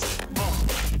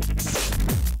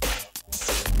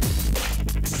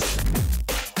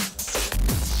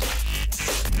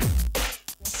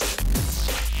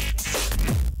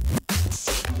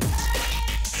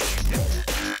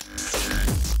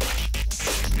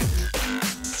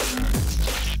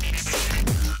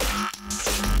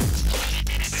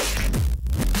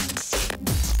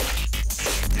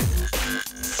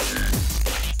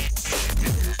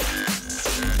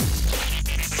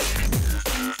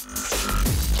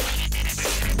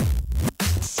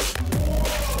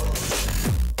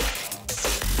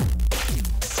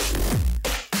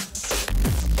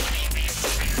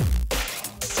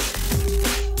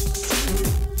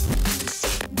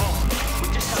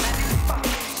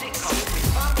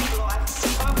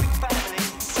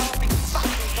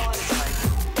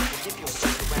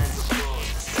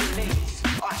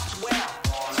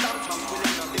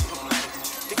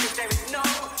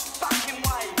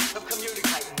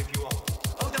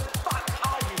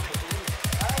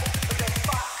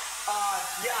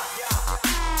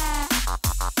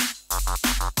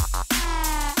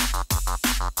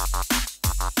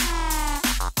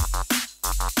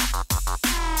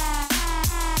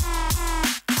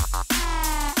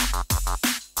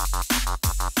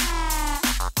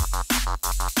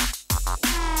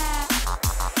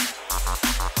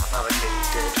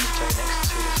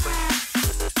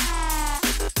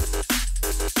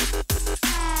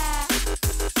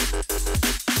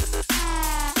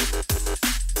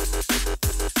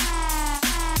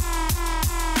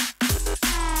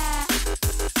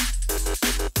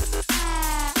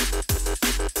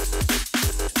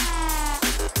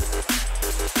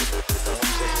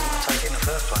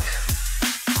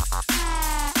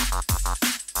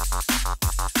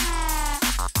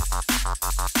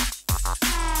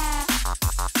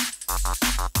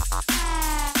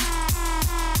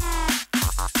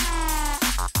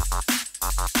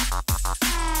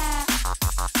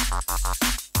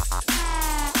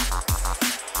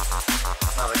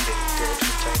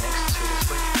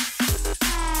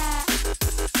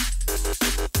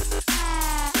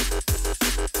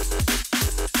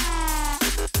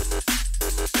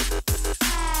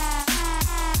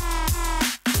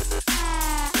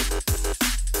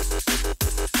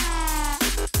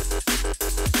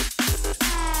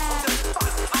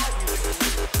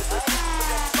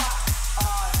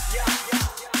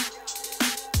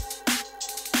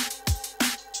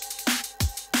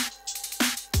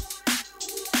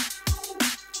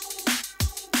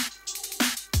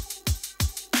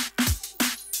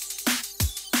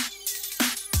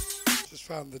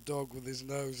 Found the dog with his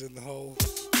nose in the hole.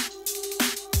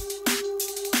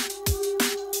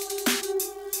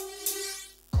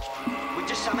 We're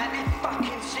just some epic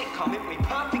fucking sitcom, ain't we?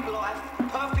 Perfect life,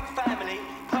 perfect family,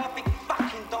 perfect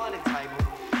fucking dining table.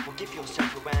 Well, give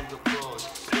yourself a round of applause.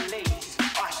 Please,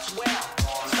 I swear,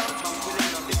 sometimes we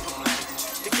live on different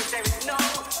planets because there is no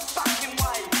fucking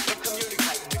way of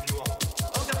communicating with you all.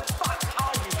 Who the fuck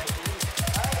are you people?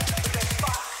 Hey, who the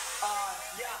fuck are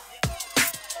ya?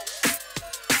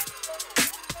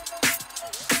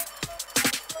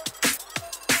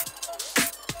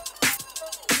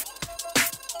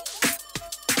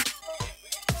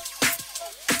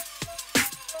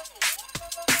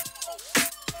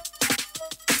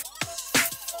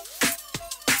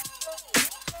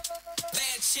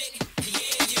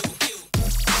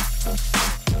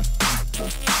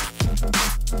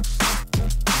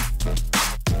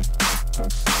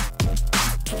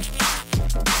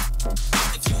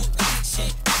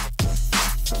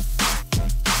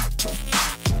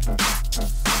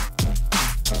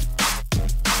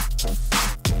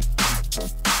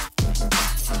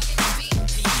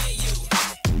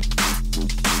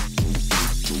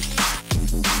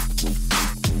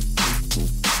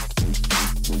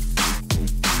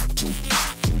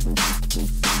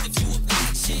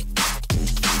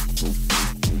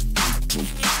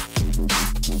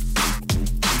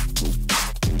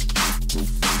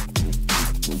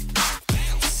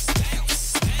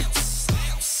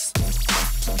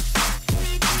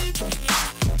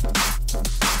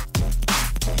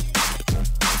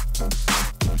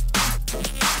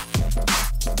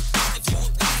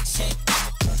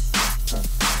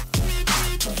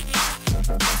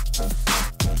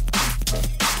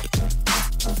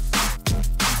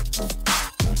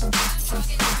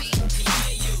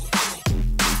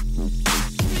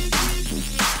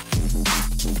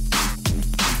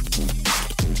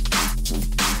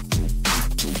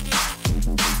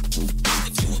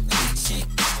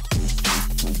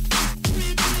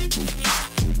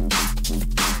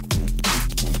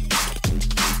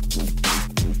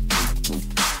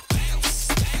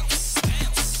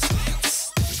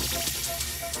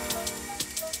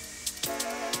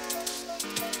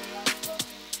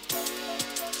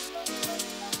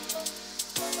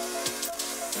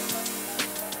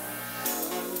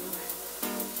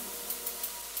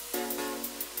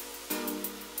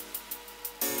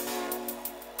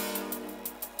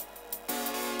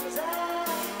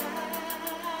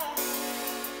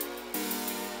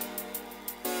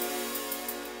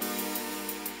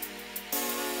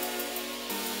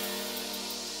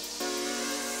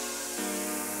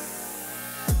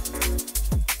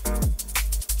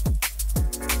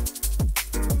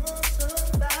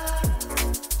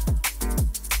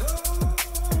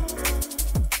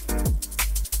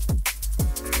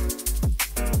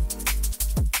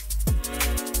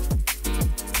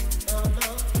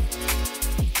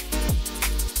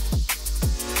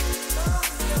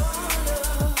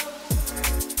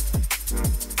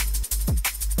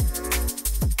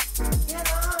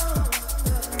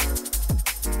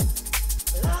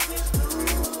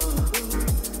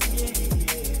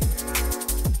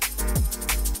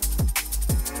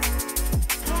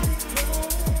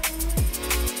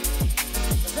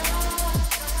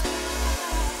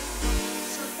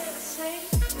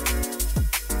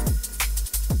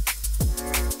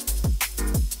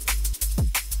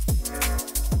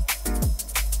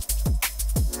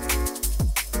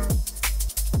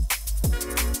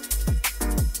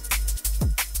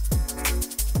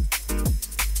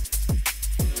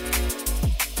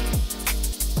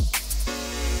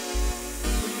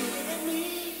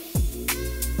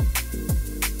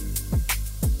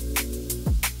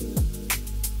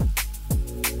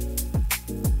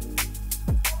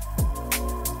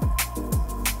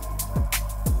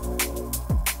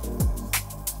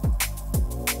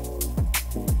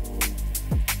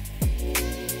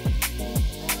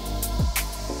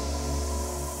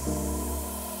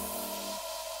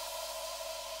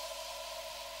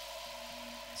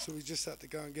 So we just had to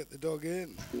go and get the dog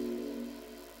in.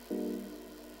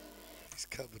 He's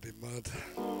covered in mud.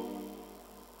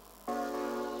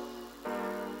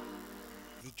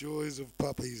 The joys of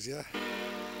puppies, yeah?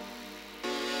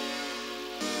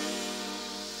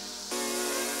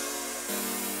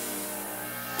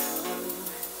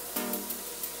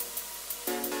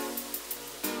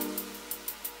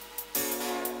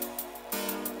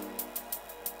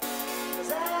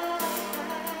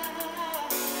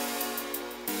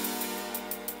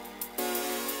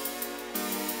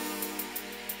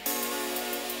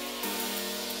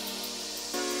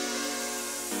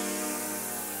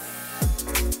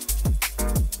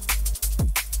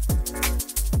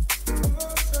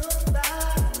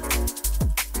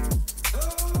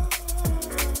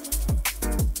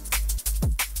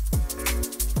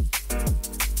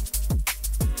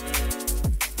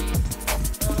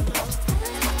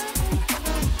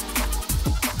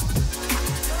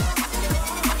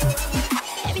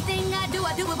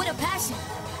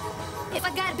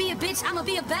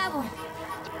 a bad one.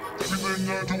 Everything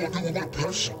I do with a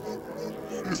passion.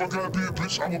 If I gotta be a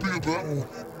bitch, I'ma be a bad one.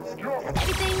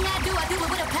 Everything I do it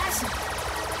with a passion.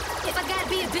 If I gotta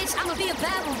be a bitch, I'ma be a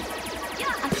bad one.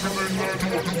 Everything I do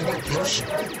with a passion.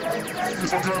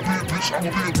 If I gotta be a bitch, I'ma be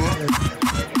a bad one.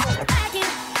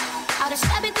 Packing, all the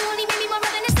shit I've been through only made me more of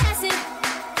an assassin.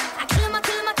 I kill him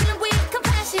with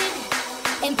compassion.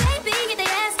 And baby, if they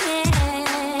asking,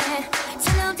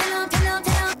 tell them.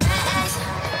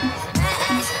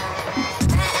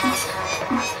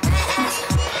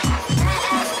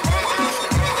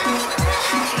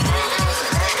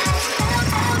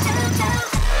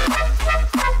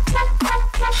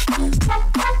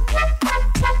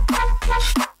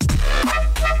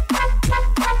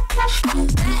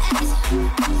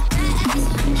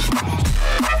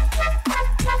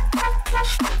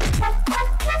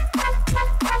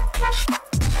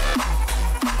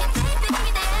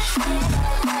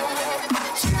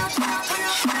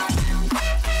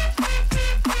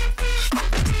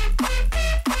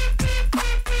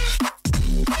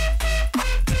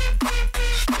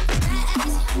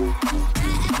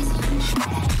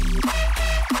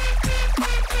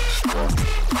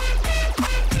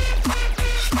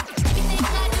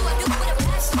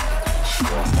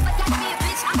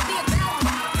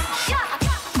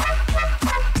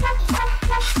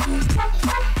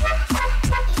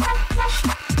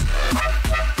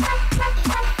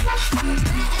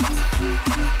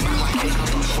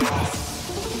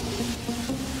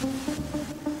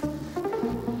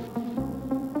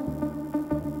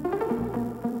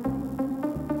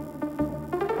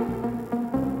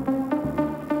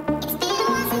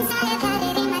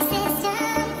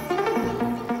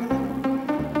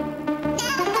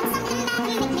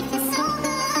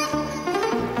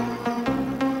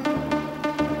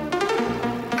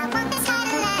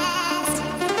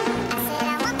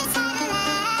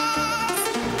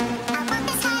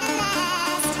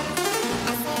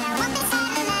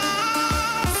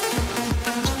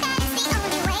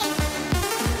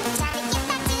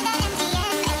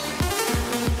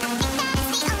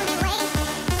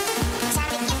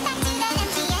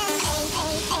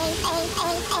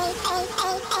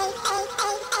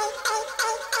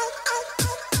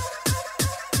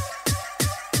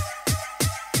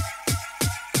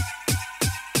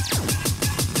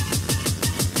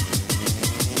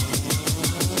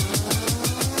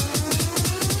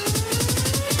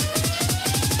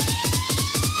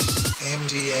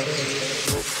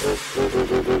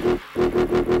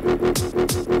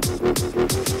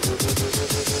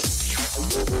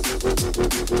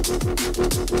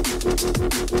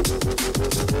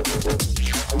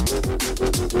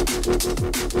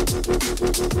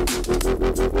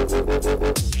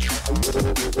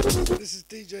 This is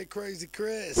DJ Crazy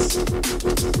Chris,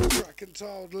 Crack and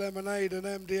Told, Lemonade and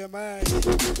MDMA.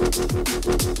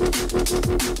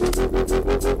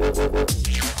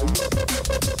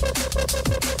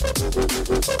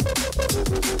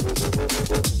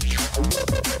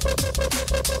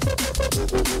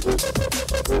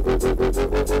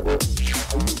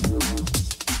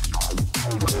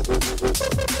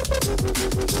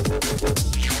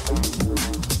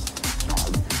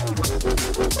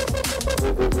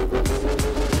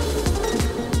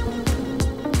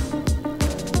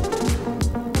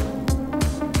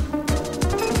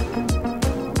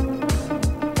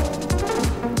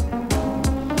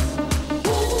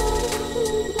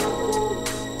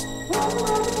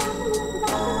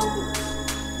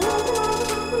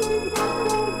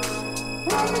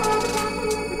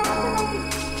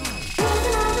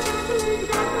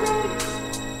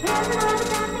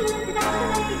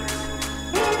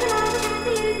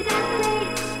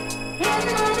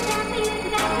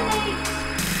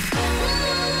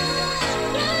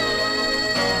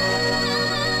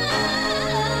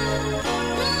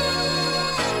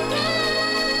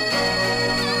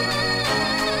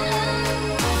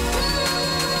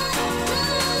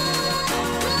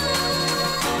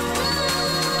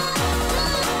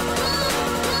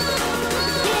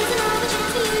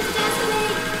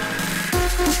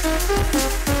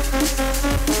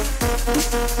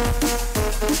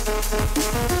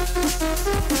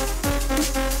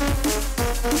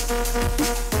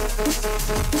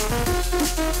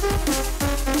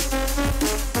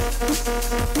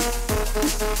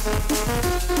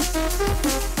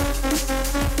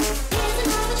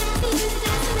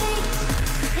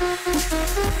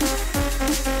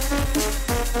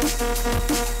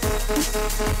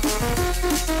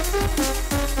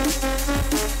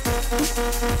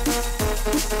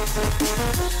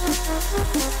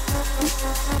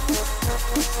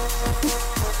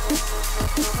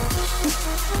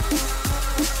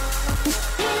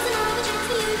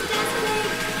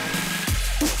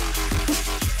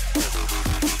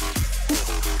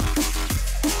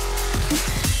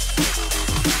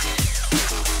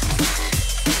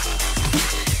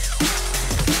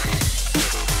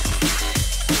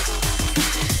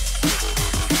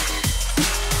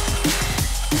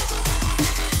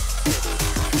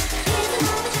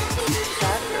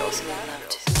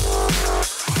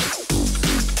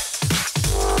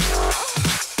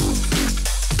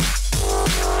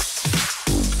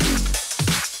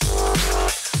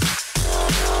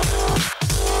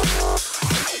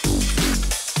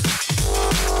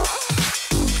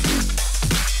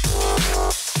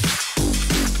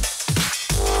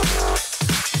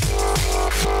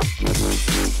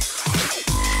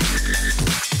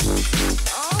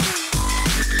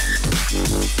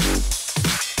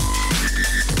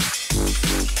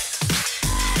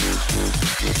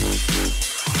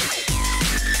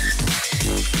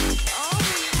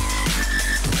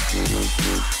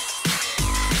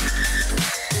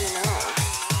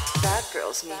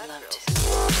 girls need love too.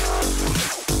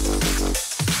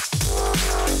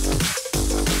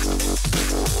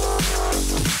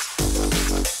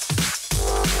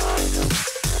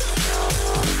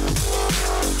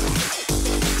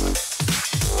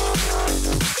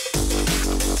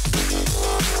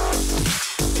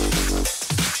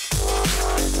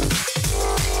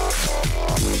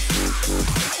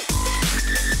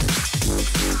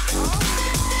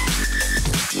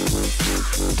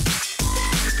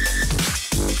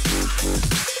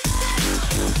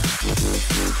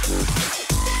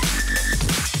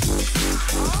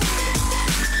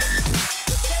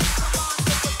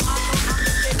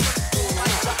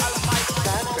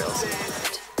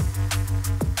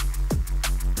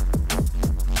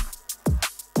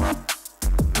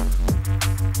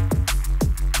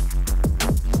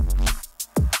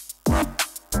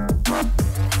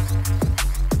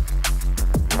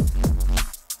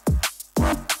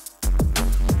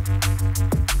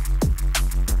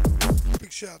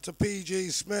 Shout out to PG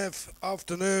Smith,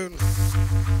 afternoon.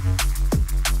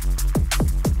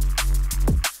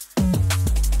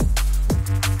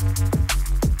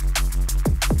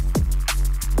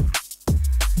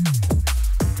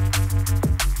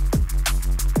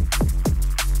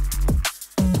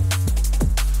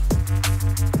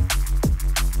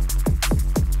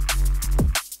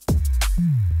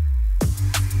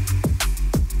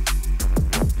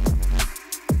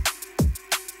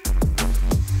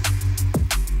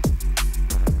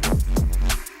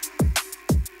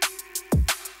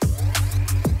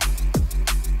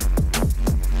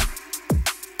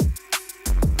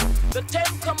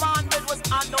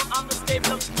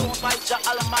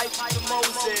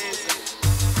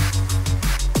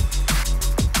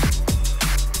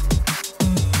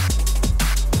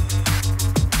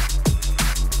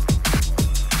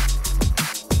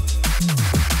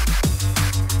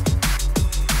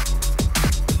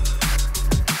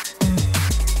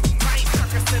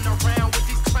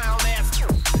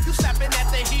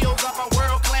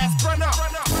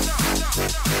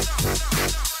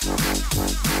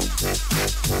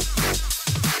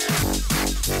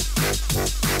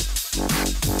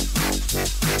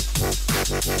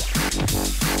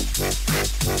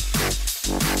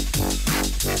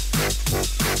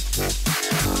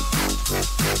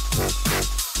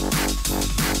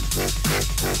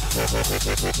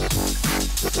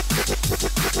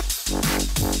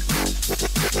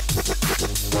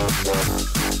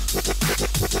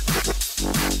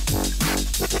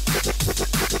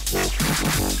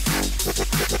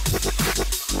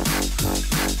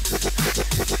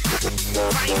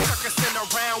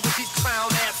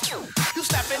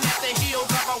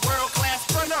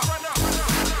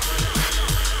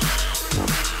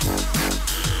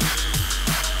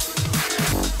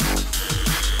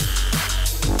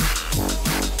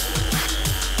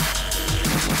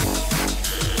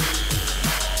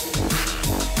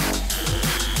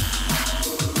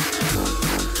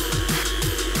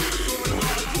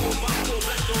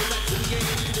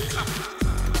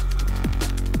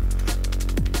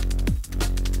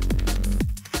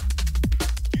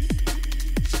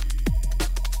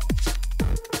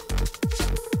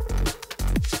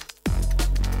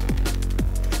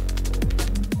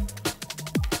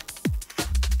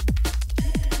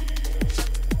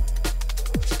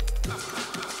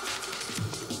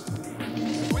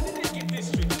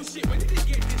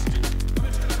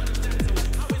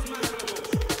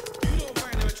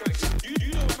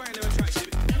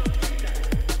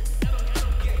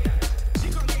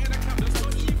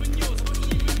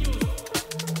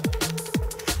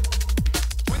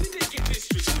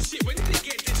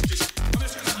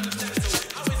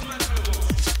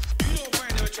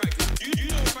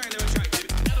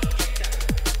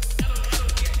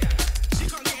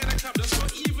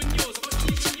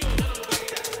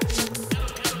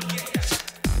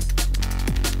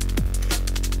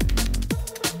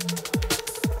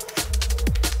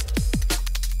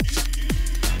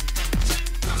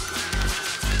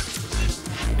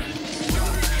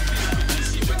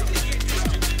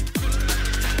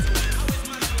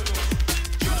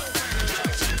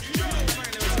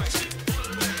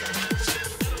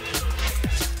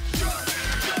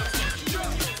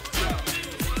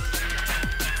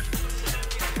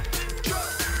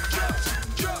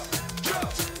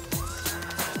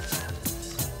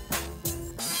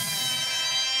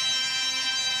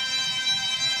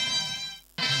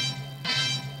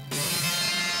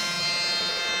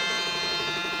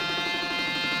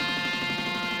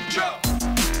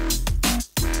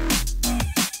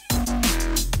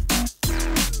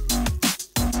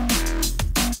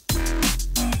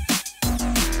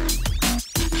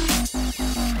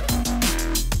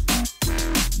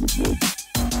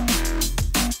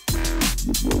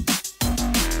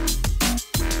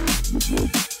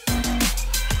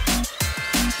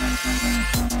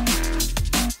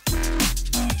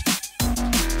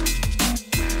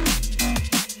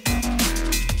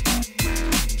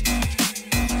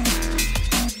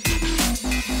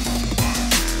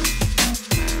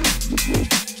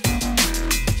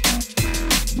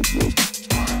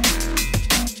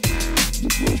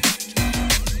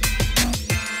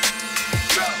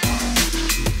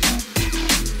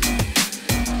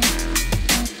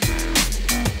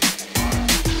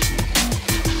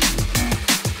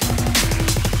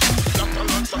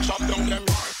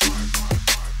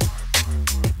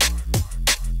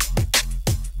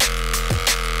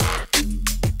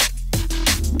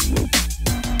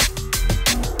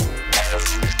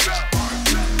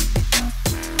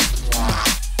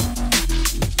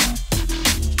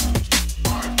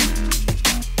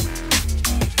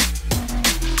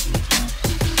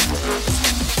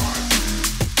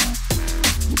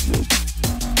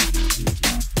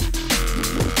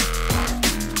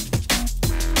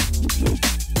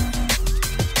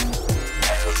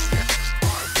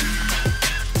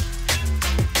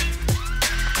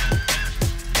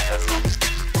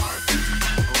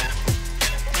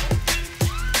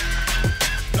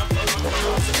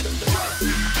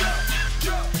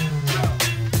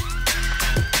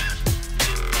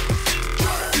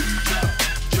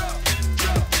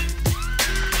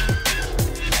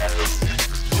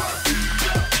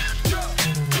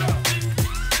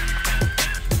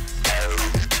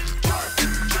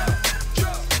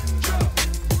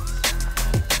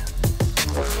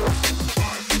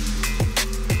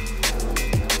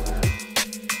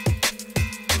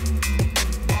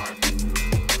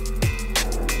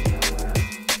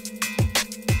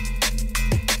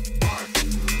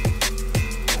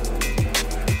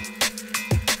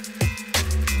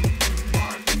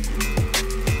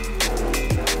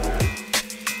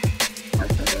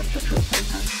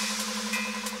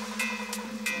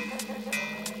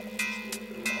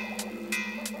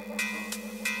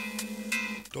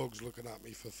 Dog's looking at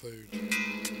me for food.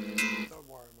 Don't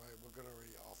worry, mate. We're gonna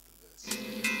eat after this.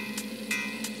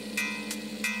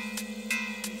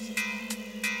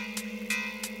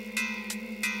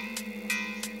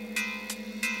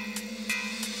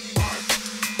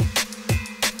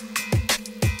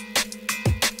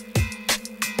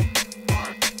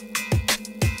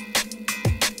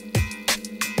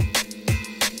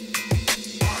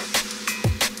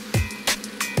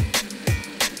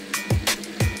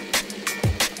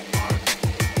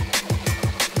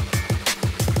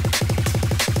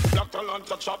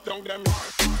 Chop down them.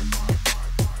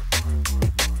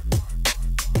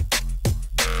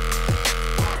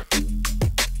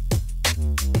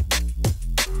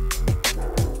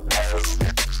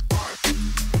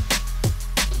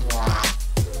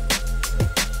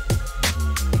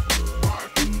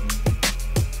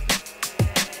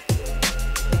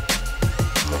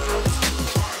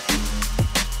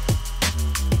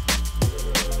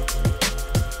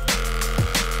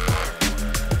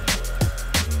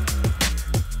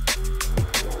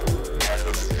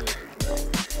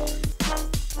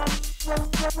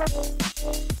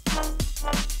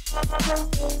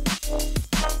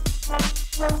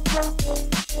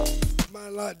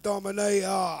 Man like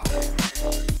Dominator.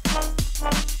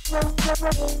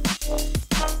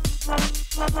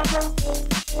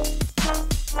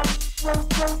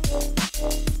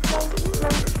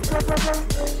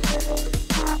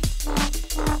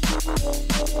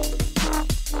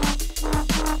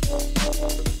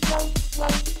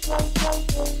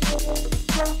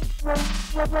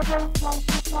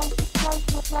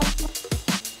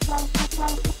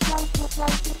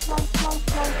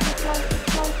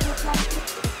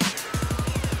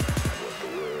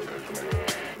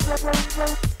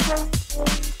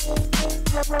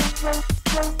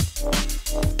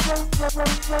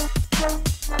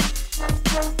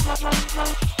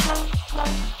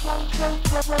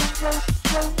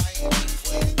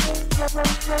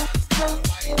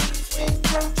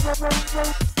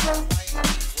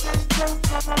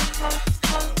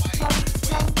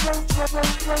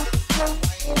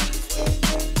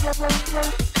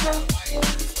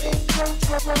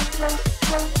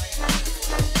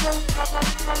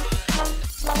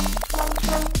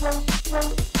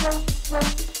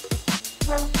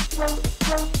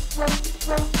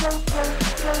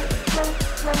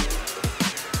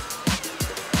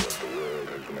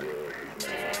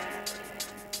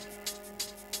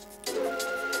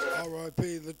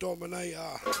 R.I.P. the Dominator.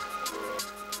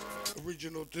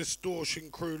 Original Distortion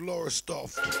crew, Laura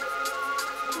Stoft. We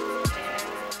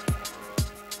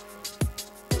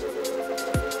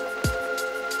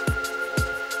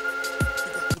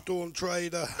got the Dawn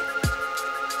Trader.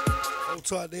 Hold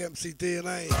tight, the MC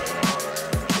DNA.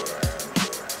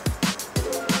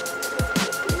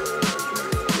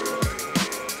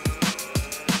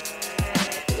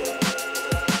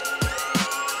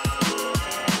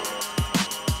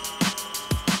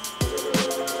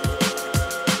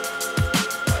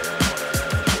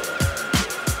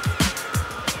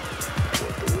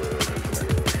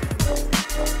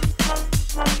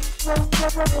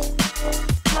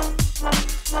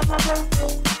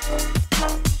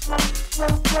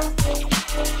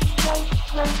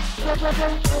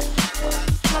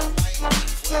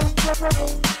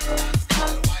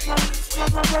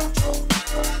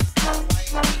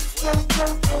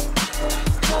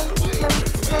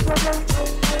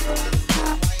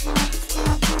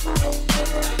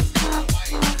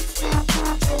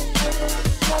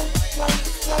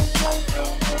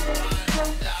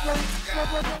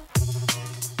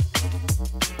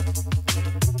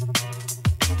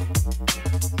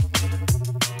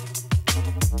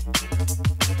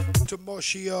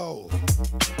 Moshio.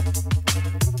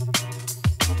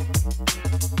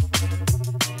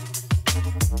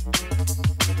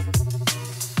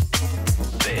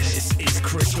 This is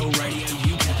Crystal Radio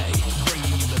UK,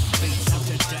 bringing you the beats of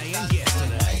today and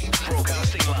yesterday,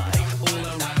 broadcasting live all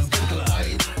around the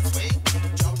globe.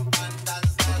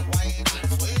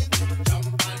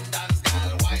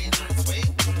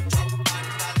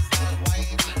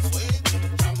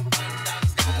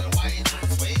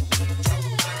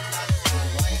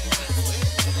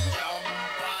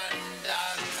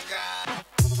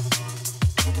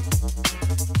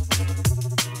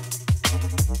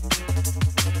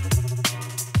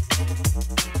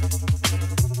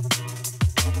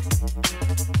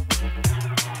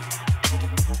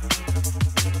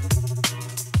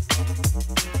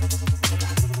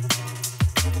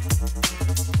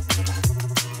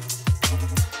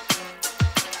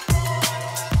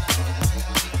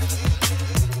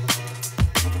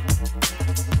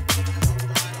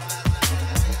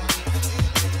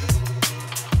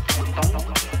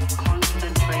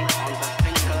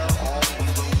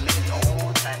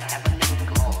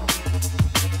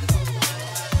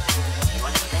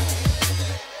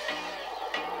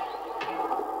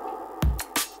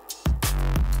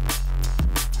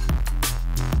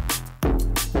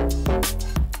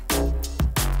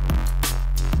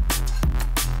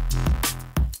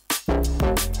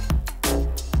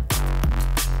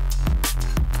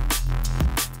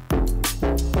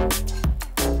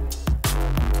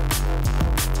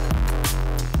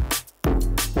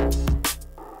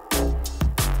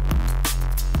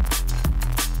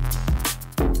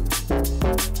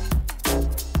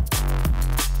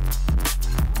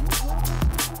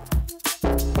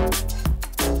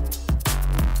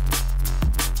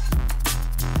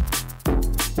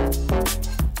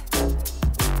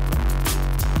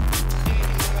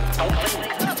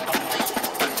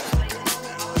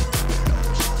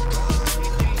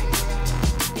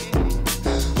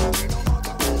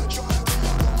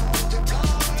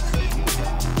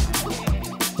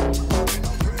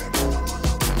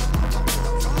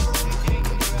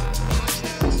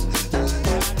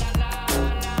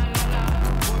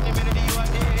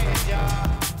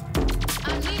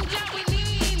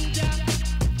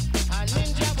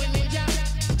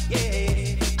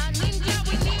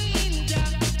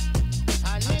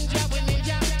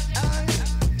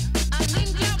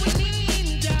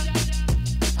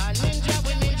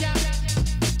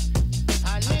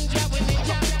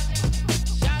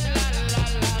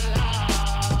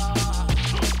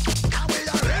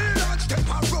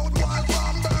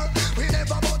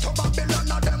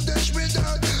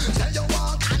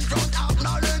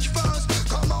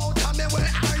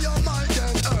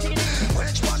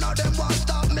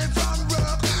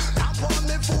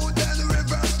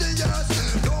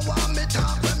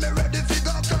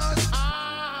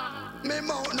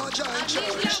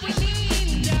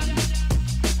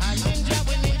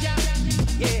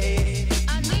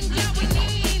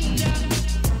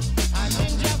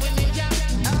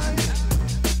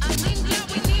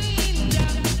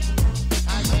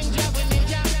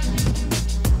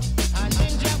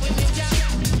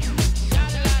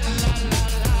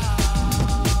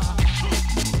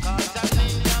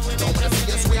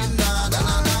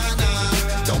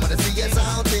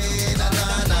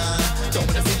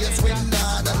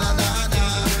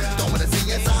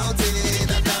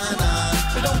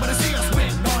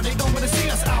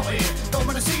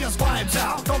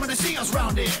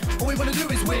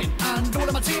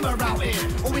 team are out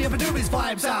here. All we ever do is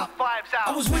vibes out.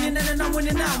 I was winning then and I'm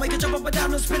winning now. Make a jump up and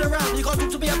down and spin around. You can't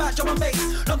talk to me about drum and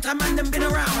bass. Long time man, them been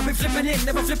around. I've been flipping in,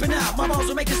 never flipping out. My bars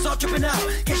will make it start tripping out.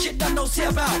 Get shit done, don't see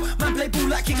about. Man play ball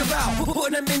like kick about.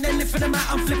 Putting them in, then lifting them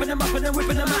out. I'm flipping them up and then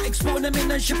whipping them out. Exporting them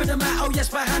in and shipping them out. Oh yes,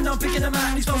 by hand I'm picking them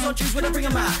out. These flows on choose when I bring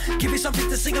them out. Give me something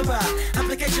to sing about.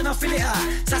 Application, I fill it out.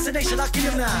 Assassination, I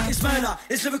kill him now. It's murder,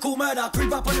 it's lyrical murder.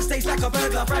 Creep up on the stage like a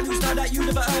burglar. Brand new style that you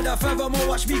never heard of. Furthermore,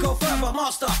 watch me go further.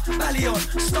 Master, Ballion,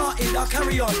 started, I'll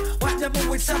carry on. Wipe them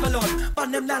all with Savalon.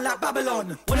 Bun them down like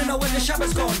Babylon. Wanna know when the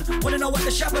shabba's gone? Wanna know what the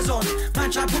shabba's on?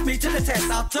 Man try put me to the test.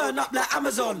 I'll turn up like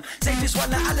Amazon. Save this one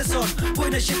like Allison. Put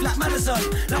in a shift like Madison.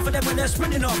 Laugh at them when they're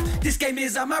sprinting off. This game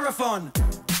is a marathon.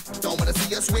 Don't wanna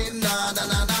see us win, nah, nah,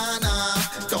 nah, nah,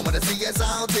 nah. Don't wanna see us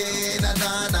out here, nah,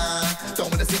 nah, nah.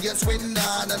 Don't wanna see us win,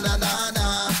 nah, nah, nah, nah,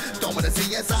 nah. Don't wanna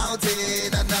see us out here,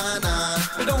 nah, nah, nah.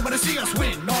 They don't wanna see us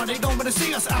win, no, they don't wanna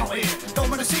see us out here. Don't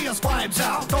wanna see us vibes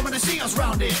out, don't wanna see us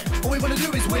round here. All we wanna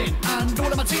do is win, and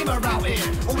all of my team are out here.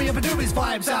 All we ever do is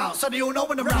vibes out, so they all know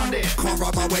when I'm around here. Can't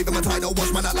ride my wave and my title,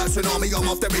 watch man out like tsunami. I'm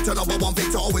off the return number one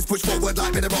victor, always push forward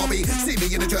like in the army. See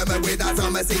me in a German with that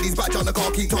Mercedes badge on the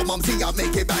car key. Told mum, see I'd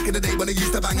make it back in the day when I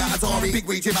used to bang out Atari. Big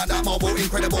reaching man, that Marvel,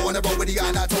 incredible, and I roll with the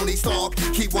eye that Tony Stark.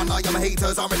 Keep one eye on my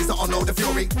haters, I'm ready to unload the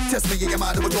fury. Test me in your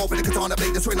mind, I would draw with the katana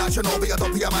blade, the swing like Shinobi. I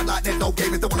don't be a man like no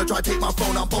game, if they wanna try take my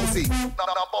throne, I'm bossy.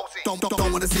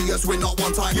 Don't wanna see us win not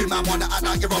one time. You man wanna act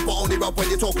like you're up, but only rub when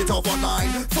you're talking tough online.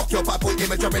 Fuck your bad boy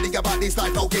image, I'm ready about this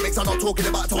life, no gimmicks. I'm not talking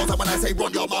about toes, and when I say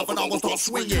run your mouth and I will start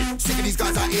swinging. Sick of these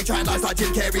guys out here trying lies like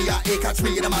Jim Carrey out here. Catch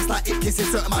me in a mask like it kissing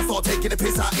certain man, start taking the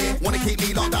piss out here. Wanna keep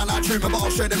me locked down like Truman, but I'll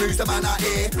show the moves the man out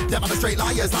here. Them are the straight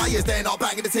liars, they're not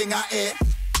banging the thing out here.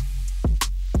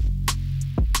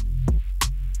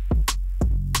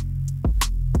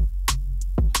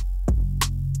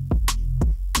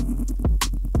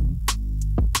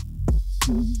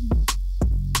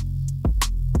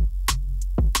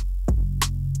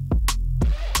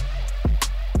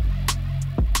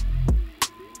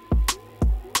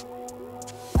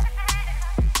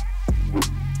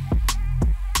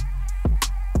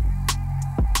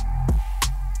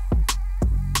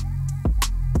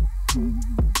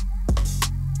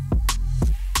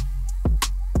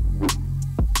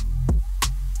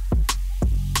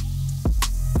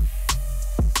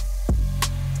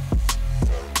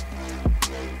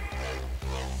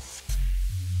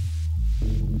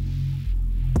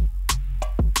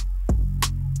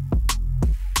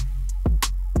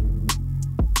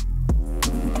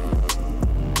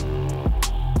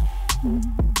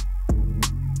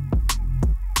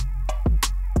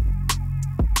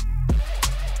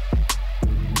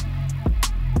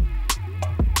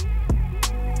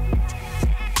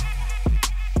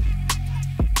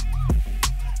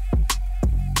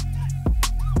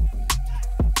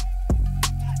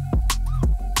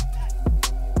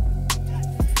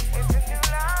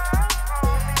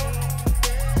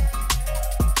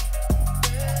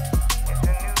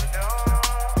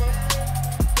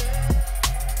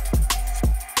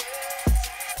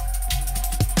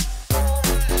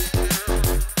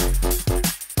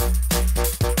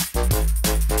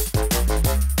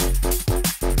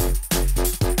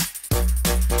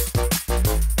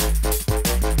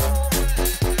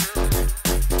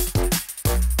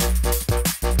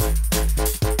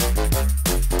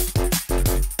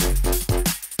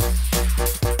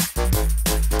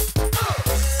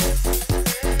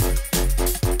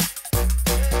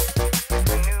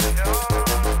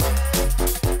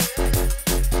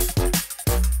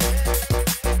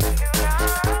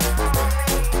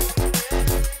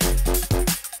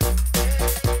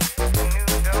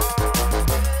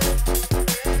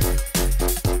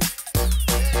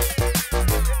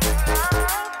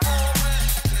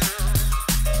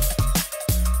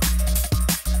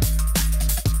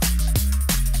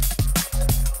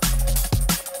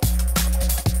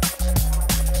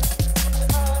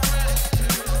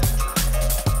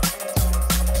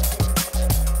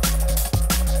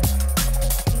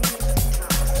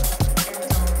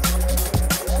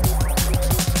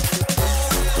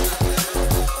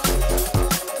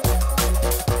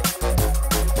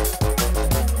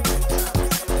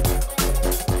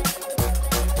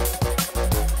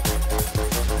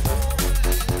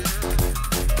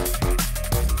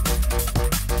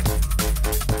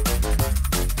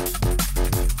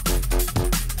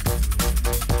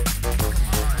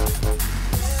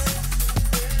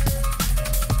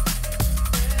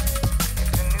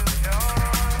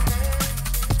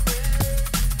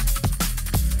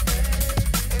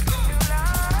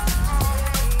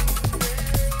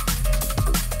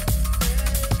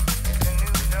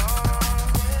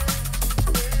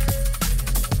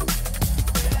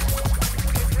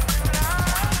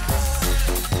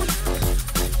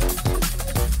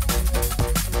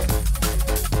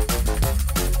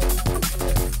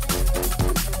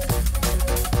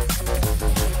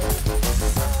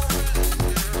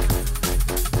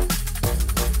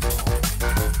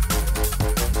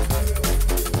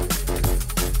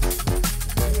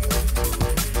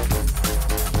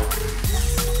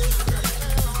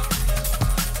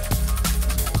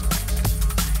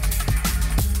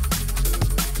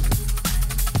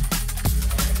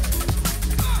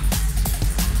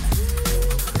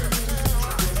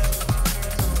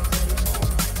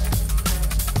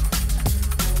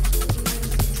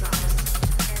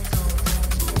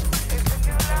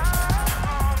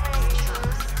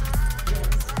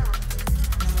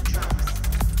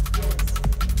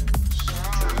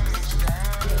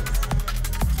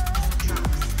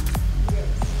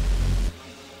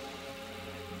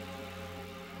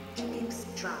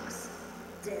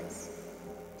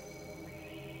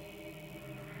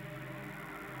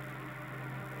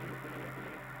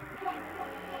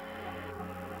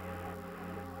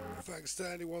 Thanks to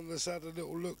anyone that's had a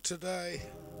little look today.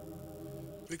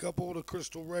 Big up all the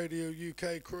Crystal Radio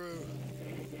UK crew.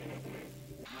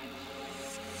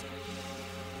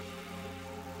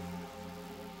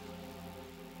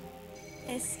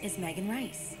 This is Megan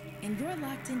Rice, and you're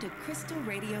locked into Crystal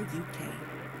Radio UK,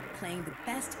 playing the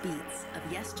best beats of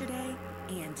yesterday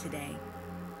and today.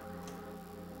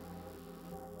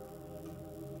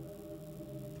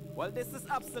 Well, this is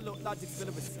Absolute Logic's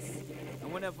Lyricist,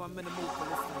 and whenever I'm in the mood for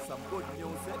listening to some good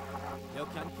music, you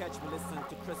can catch me listening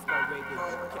to Crystal Radio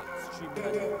UK, streaming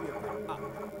on the Weird app.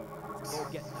 So go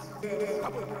get that.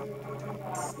 Come on.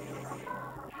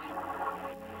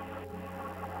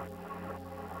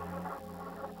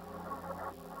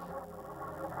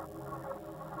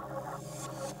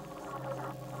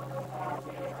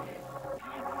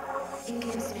 He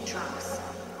gives me drugs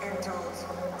and told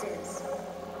this.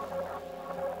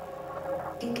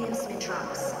 He gives me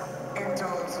drugs and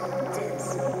told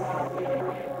this.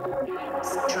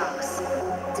 Drugs,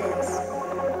 this.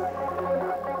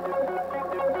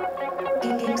 He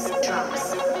gives me drugs,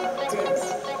 this.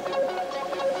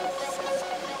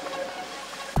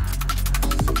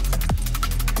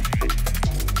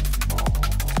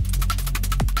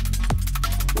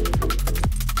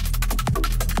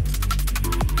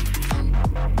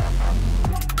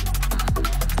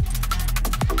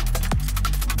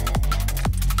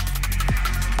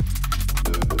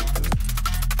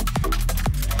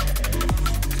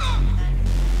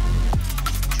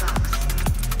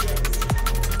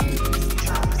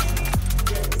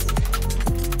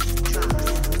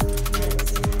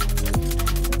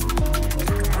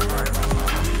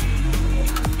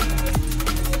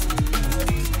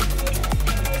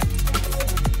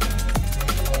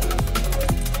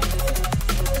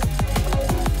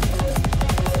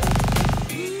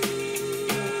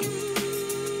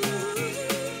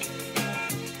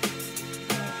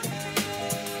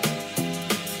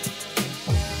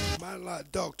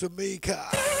 Dr. Mika.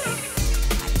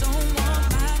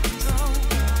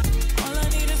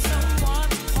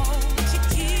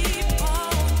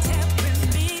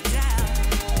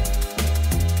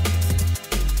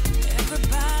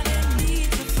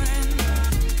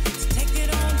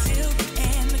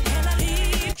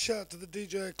 Shout out to the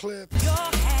DJ Clip.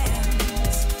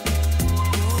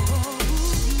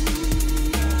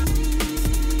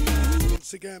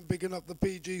 Once again, bigging up the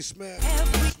PG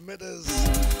Smithers.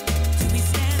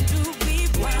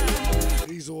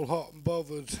 He's all hot and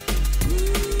bothered.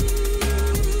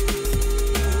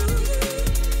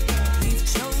 We've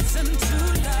chosen to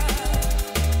love,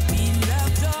 be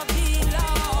loved or be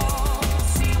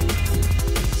lost.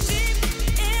 Deep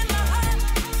in my heart,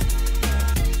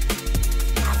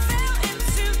 I fell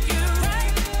into you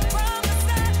right from the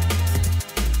start.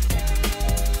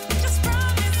 Just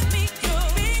promise me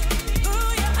you'll be who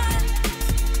you are.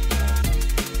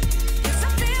 'Cause I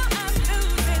feel I'm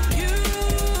losing you.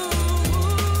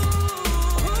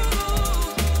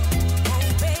 Oh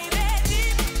baby,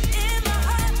 deep in my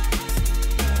heart,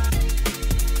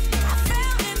 I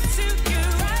fell into you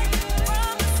right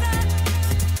from the start.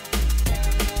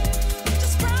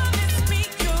 Just promise me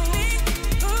you'll be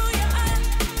who you are.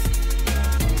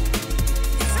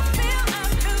 'Cause I feel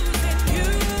I'm losing you.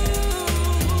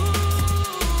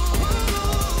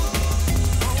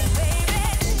 Oh baby,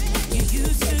 you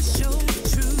used to show the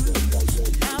truth.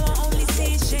 Now I only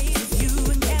see shades of you,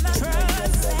 and can I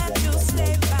trust that you'll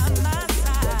stay by my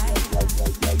side?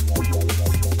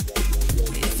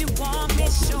 If you want me,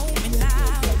 show me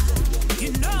now. You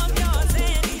know I'm yours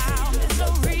anyhow. There's no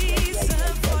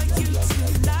reason for you to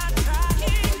not try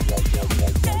it.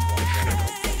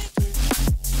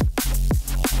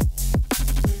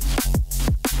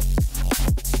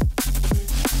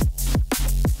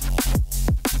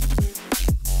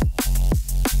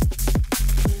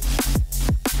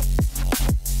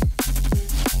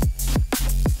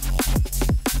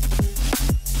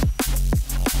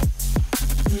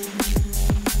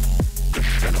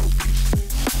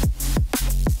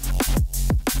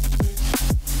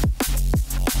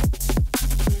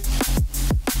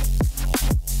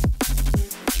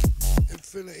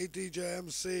 Infinity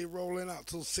DJMC rolling out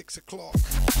till 6 o'clock.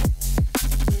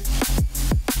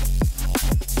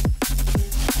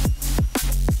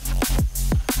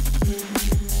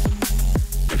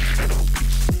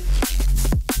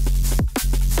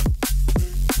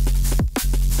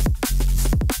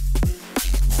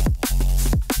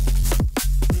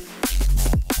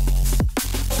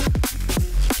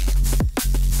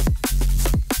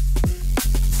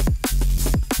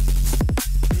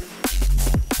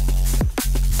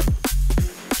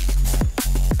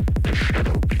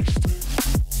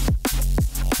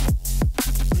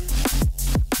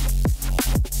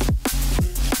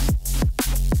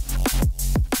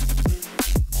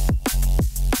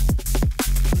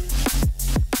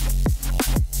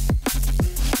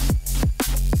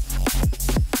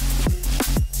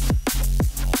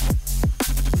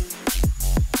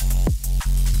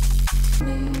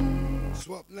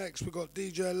 next we got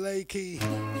DJ Lakey.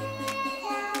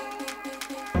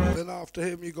 Then after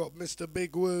him you got Mr.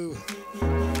 Big Woo.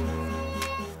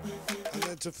 And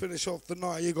then to finish off the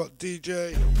night you got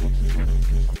DJ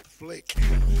Flick.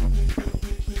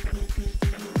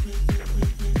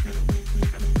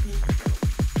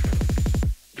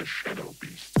 The Shadow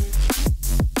Beast.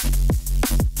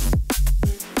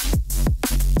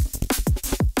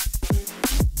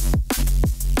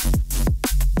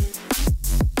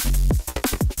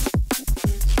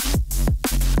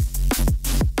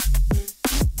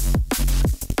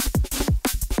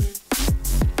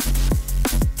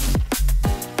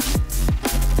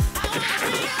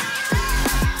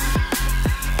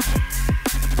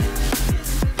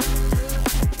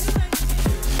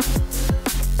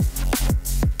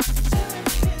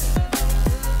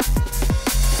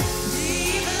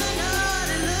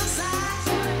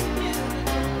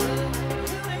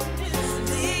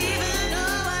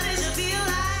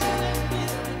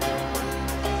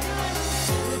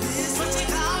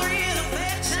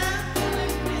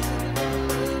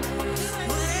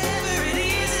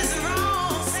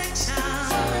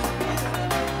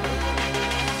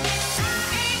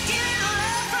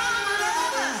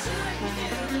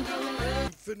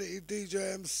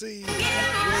 DJMC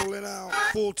rolling out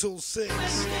 4 till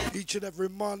 6 each and every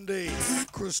Monday.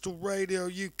 Crystal Radio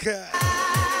UK.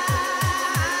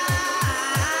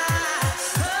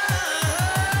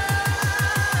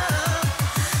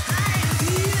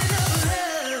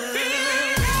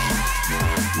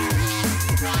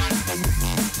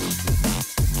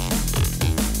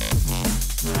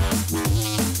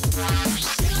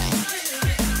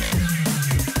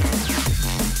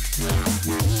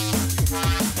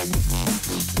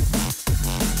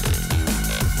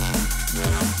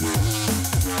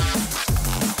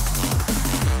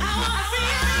 I wanna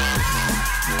feel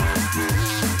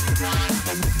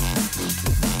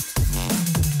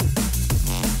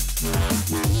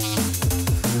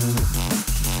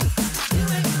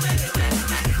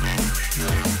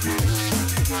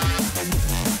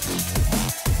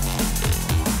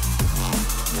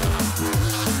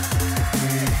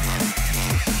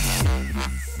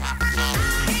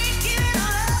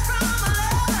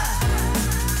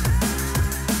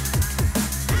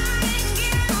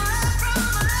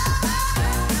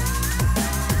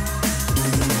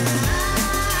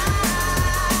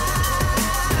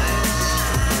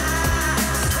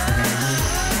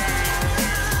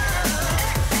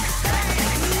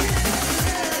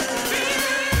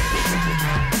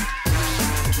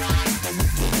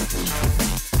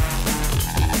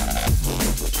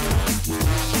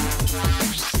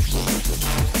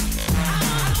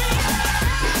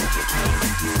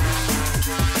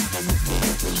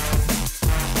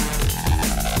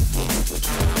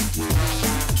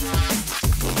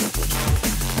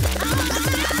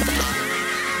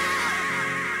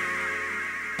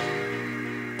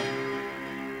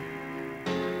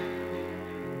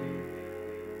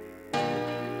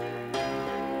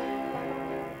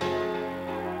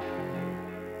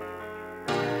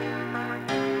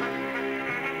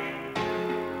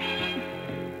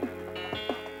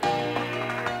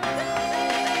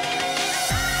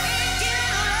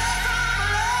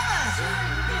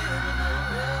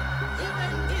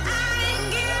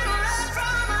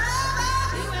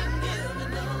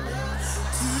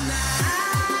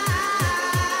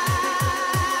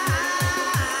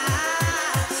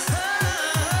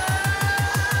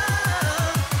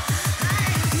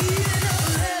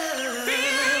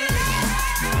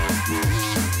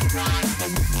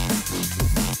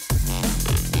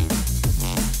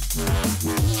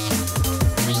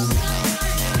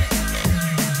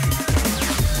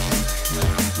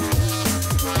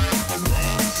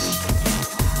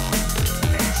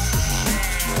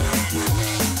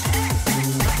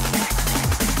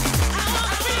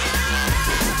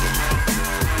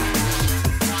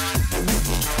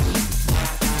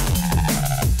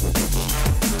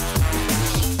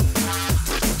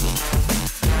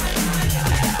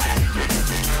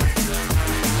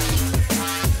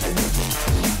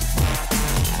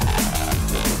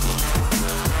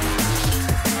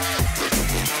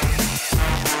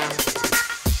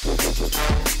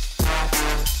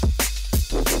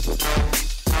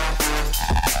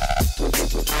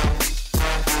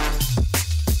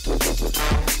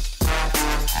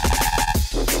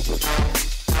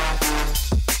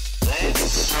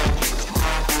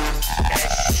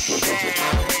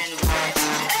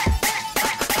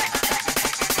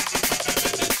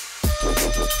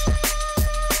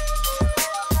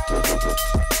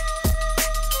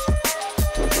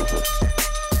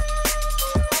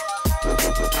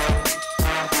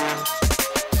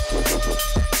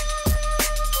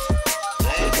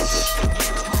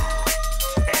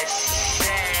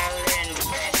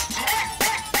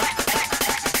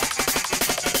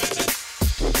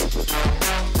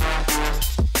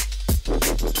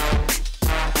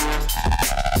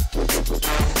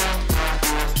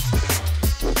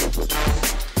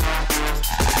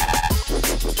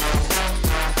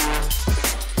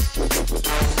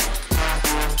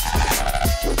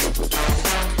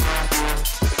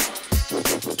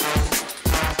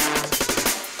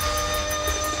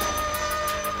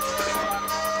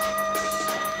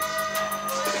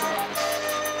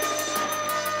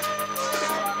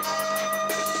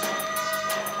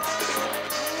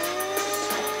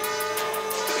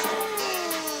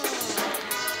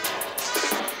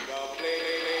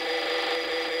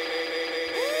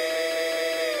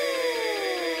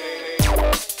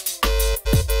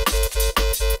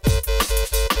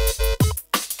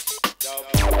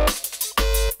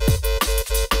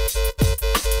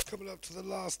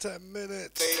last 10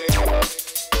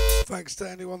 minutes. Thanks to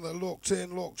anyone that locked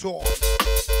in, locked on.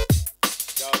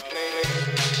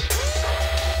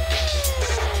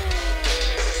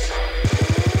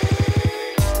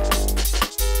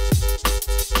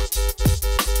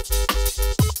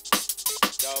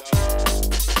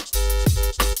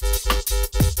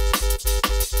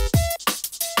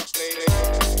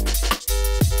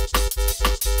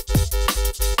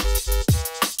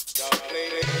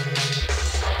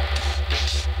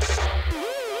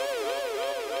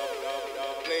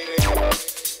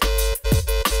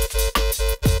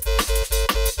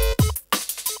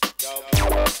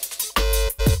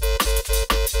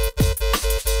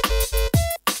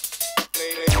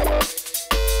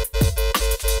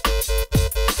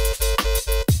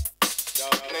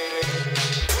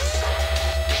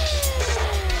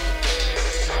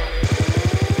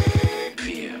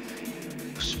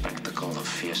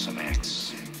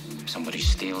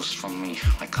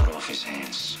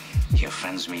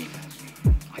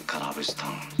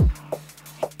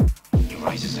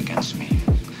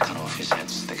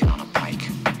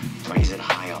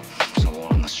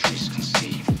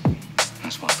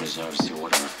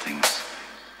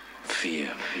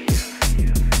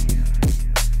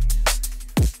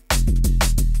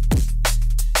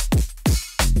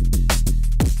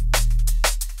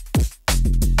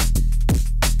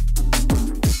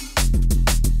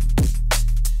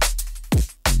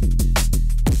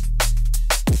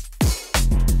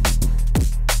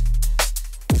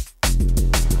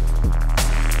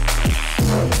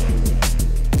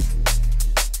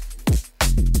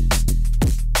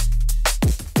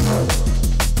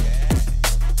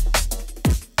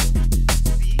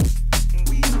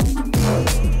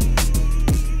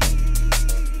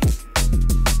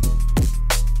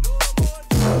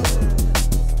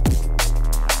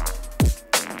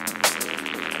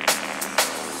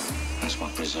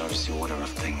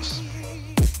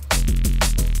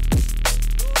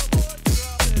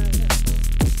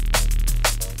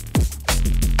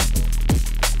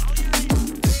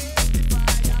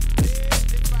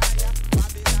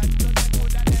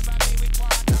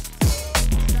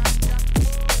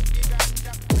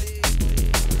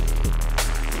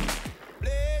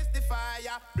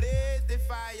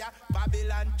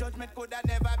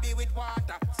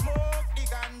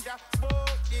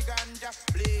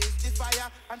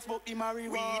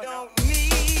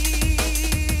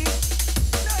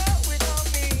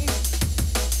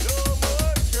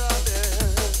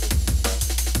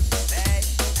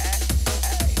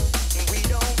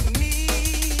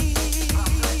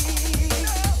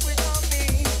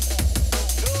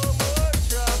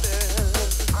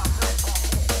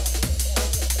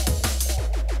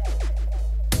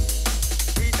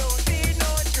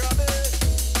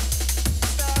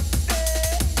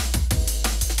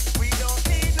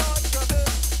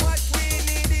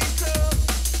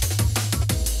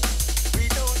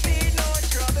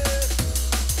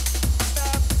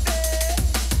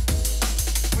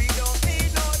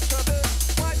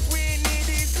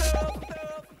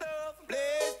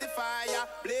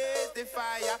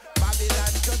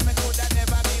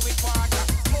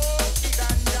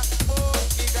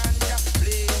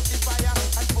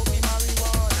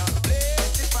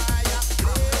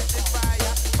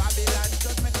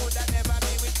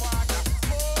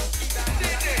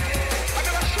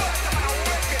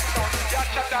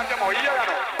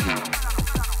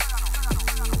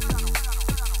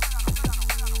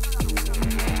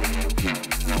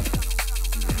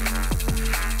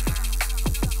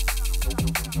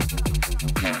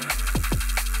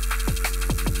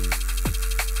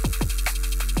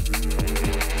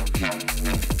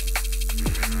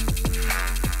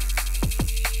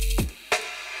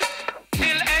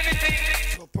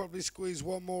 Squeeze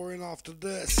one more in after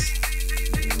this.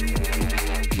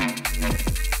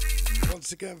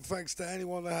 Once again, thanks to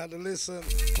anyone that had to listen.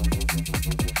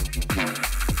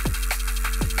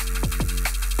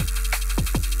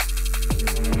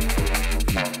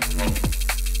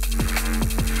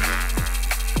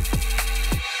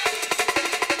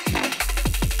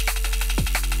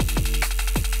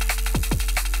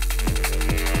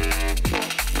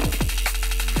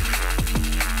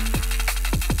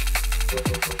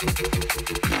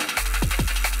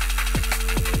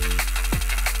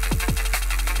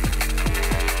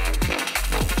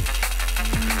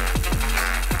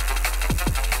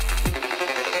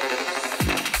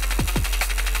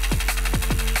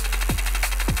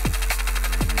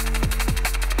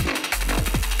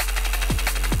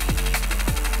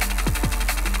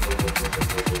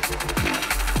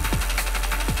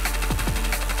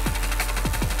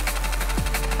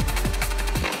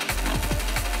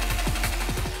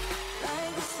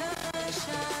 Like the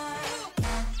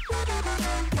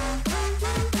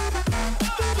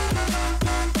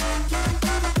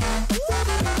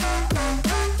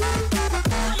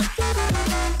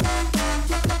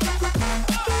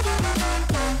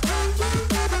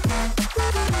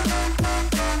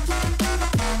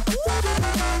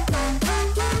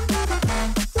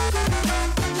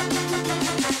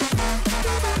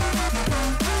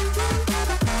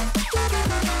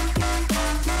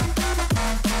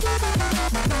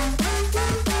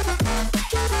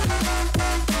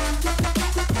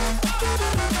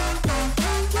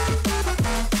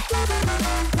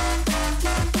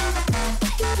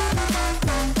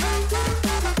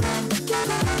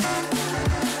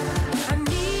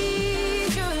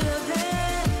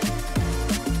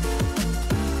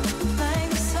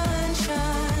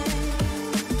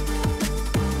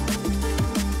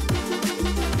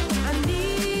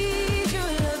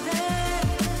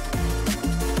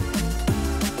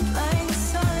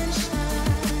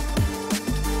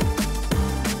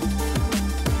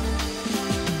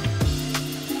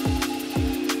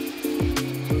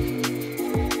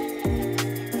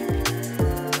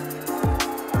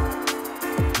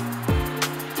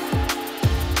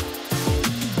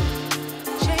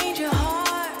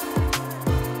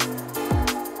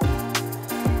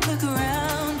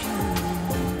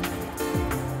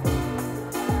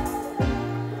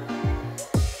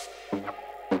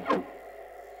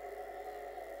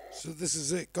this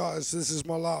is it, guys. This is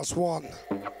my last one.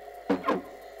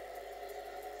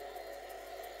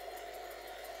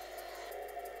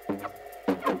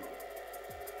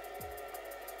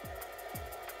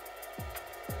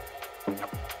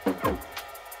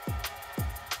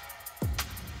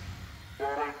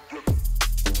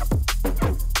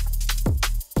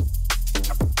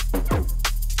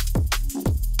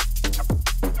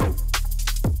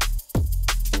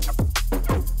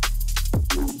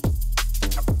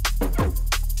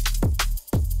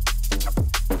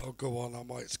 Go on, I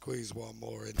might squeeze one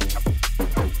more in.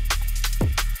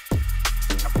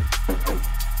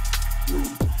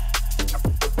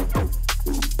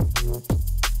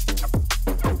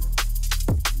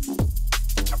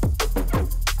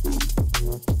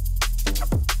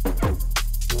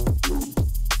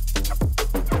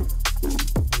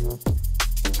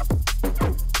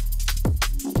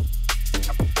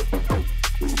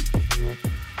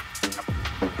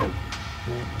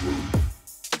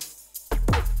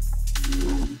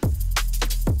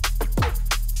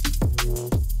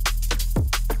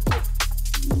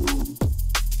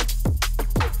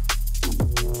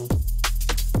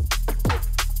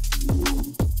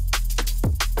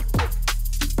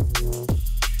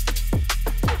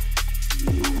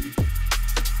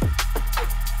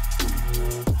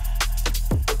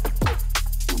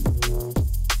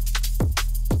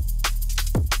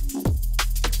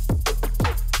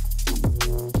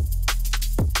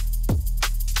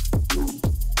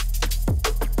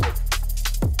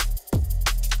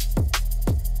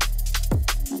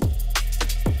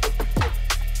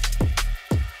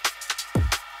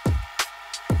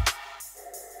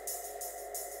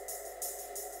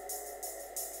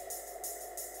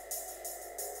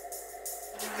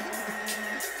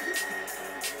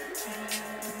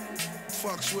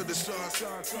 Fucks with the sauce.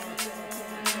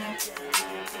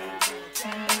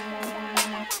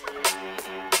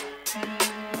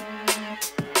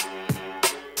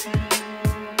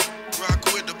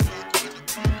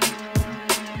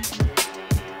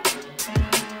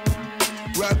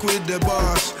 Rock with the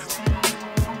boss.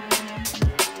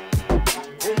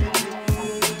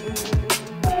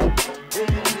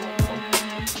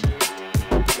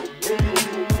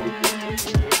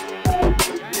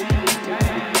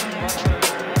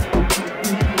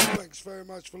 Very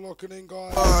much for locking in,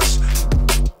 guys.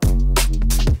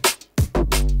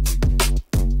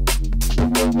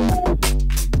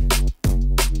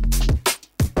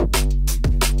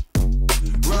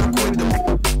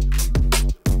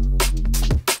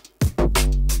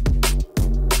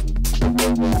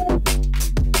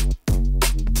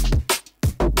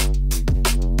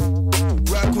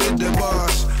 Rock with the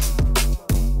boss.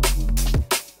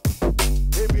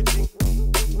 Everything.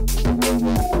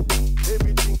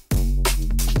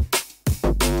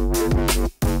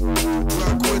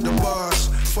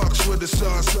 Fucks with the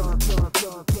sauce.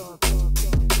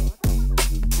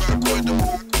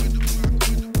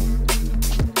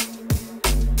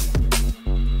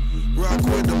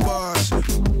 Rock with the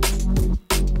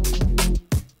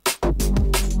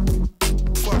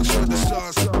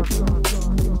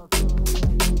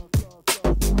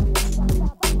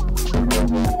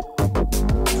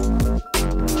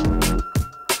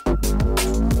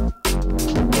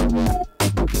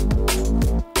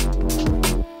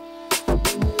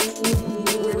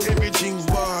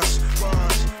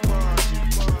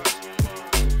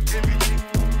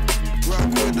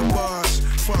boss.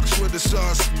 Fucks with the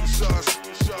sauce. The sauce,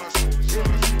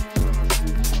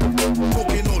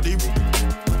 fucking all the rhythm,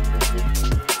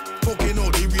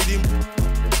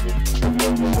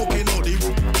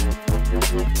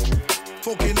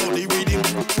 fucking all the rhythm,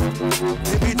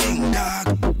 everything dark.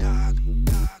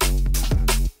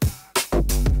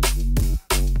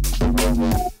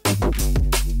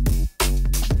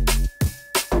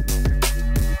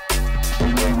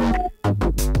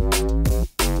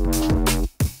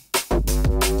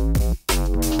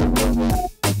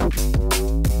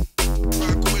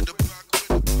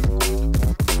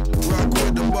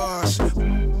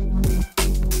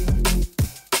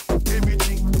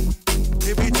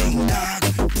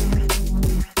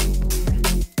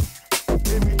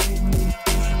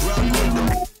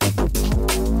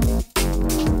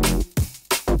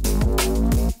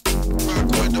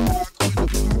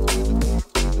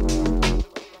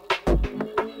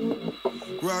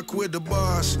 Rock with the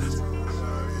boss.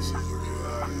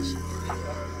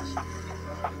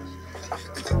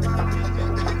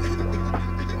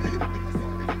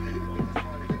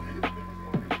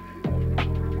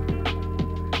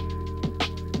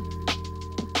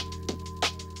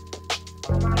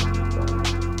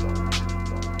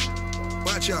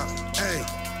 Watch out, hey.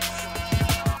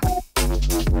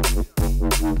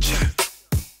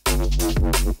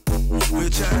 We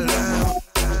chat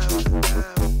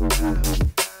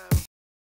loud.